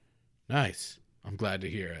tonight. Nice. I'm glad to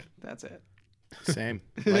hear it. That's it. Same.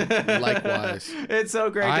 Likewise. It's so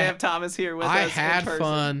great to have Thomas here with us. I in had person.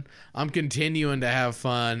 fun. I'm continuing to have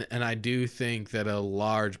fun, and I do think that a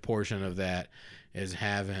large portion of that is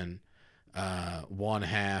having one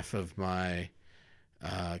half of my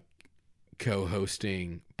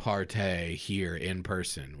co-hosting partay here in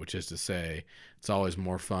person, which is to say it's always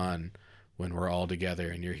more fun when we're all together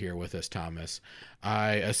and you're here with us, Thomas.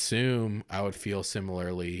 I assume I would feel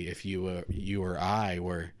similarly if you or I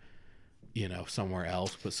were, somewhere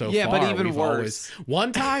else. But so far, but even we've worse.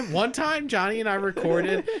 One time, Johnny and I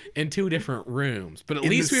recorded in 2 different rooms, but at In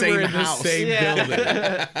least the we were same in house. the same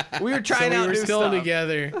building. We were trying out we were new still stuff.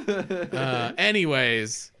 together.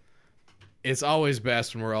 Anyways, it's always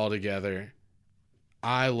best when we're all together.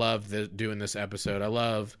 I love doing this episode. I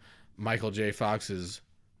love Michael J. Fox's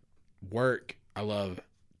work. I love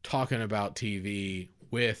talking about TV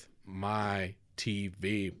with my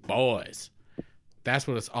TV boys. That's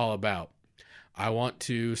what it's all about. I want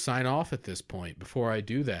to sign off at this point. Before I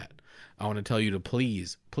do that, I want to tell you to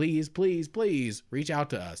please reach out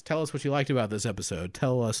to us. Tell us what you liked about this episode.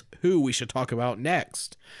 Tell us who we should talk about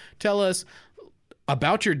next. Tell us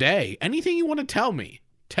about your day. Anything you want to tell me.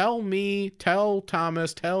 Tell me, tell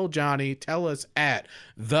Thomas, tell Johnny, tell us at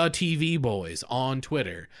The TV Boys on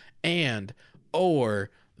Twitter or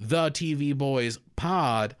The TV Boys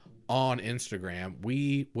Pod on Instagram.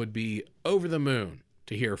 We would be over the moon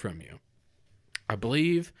to hear from you. I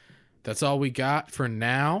believe that's all we got for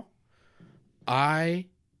now. I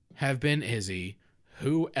have been Izzy.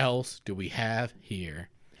 Who else do we have here?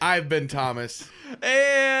 I've been Thomas.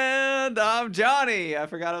 And I'm Johnny. I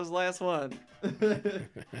forgot it was the last one.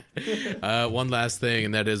 One last thing,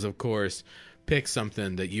 and that is, of course, pick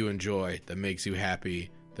something that you enjoy, that makes you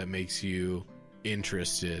happy, that makes you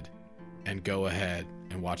interested, and go ahead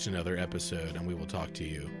and watch another episode, and we will talk to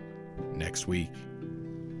you next week.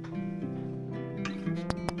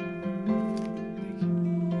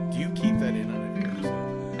 Do you keep that in on every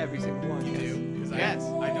episode? Every single one. You yes. do? Because Yes.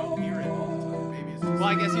 I don't hear it all the time. Maybe it's just... Well,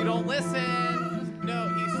 I guess you don't listen. No,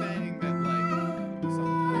 he's saying that, like...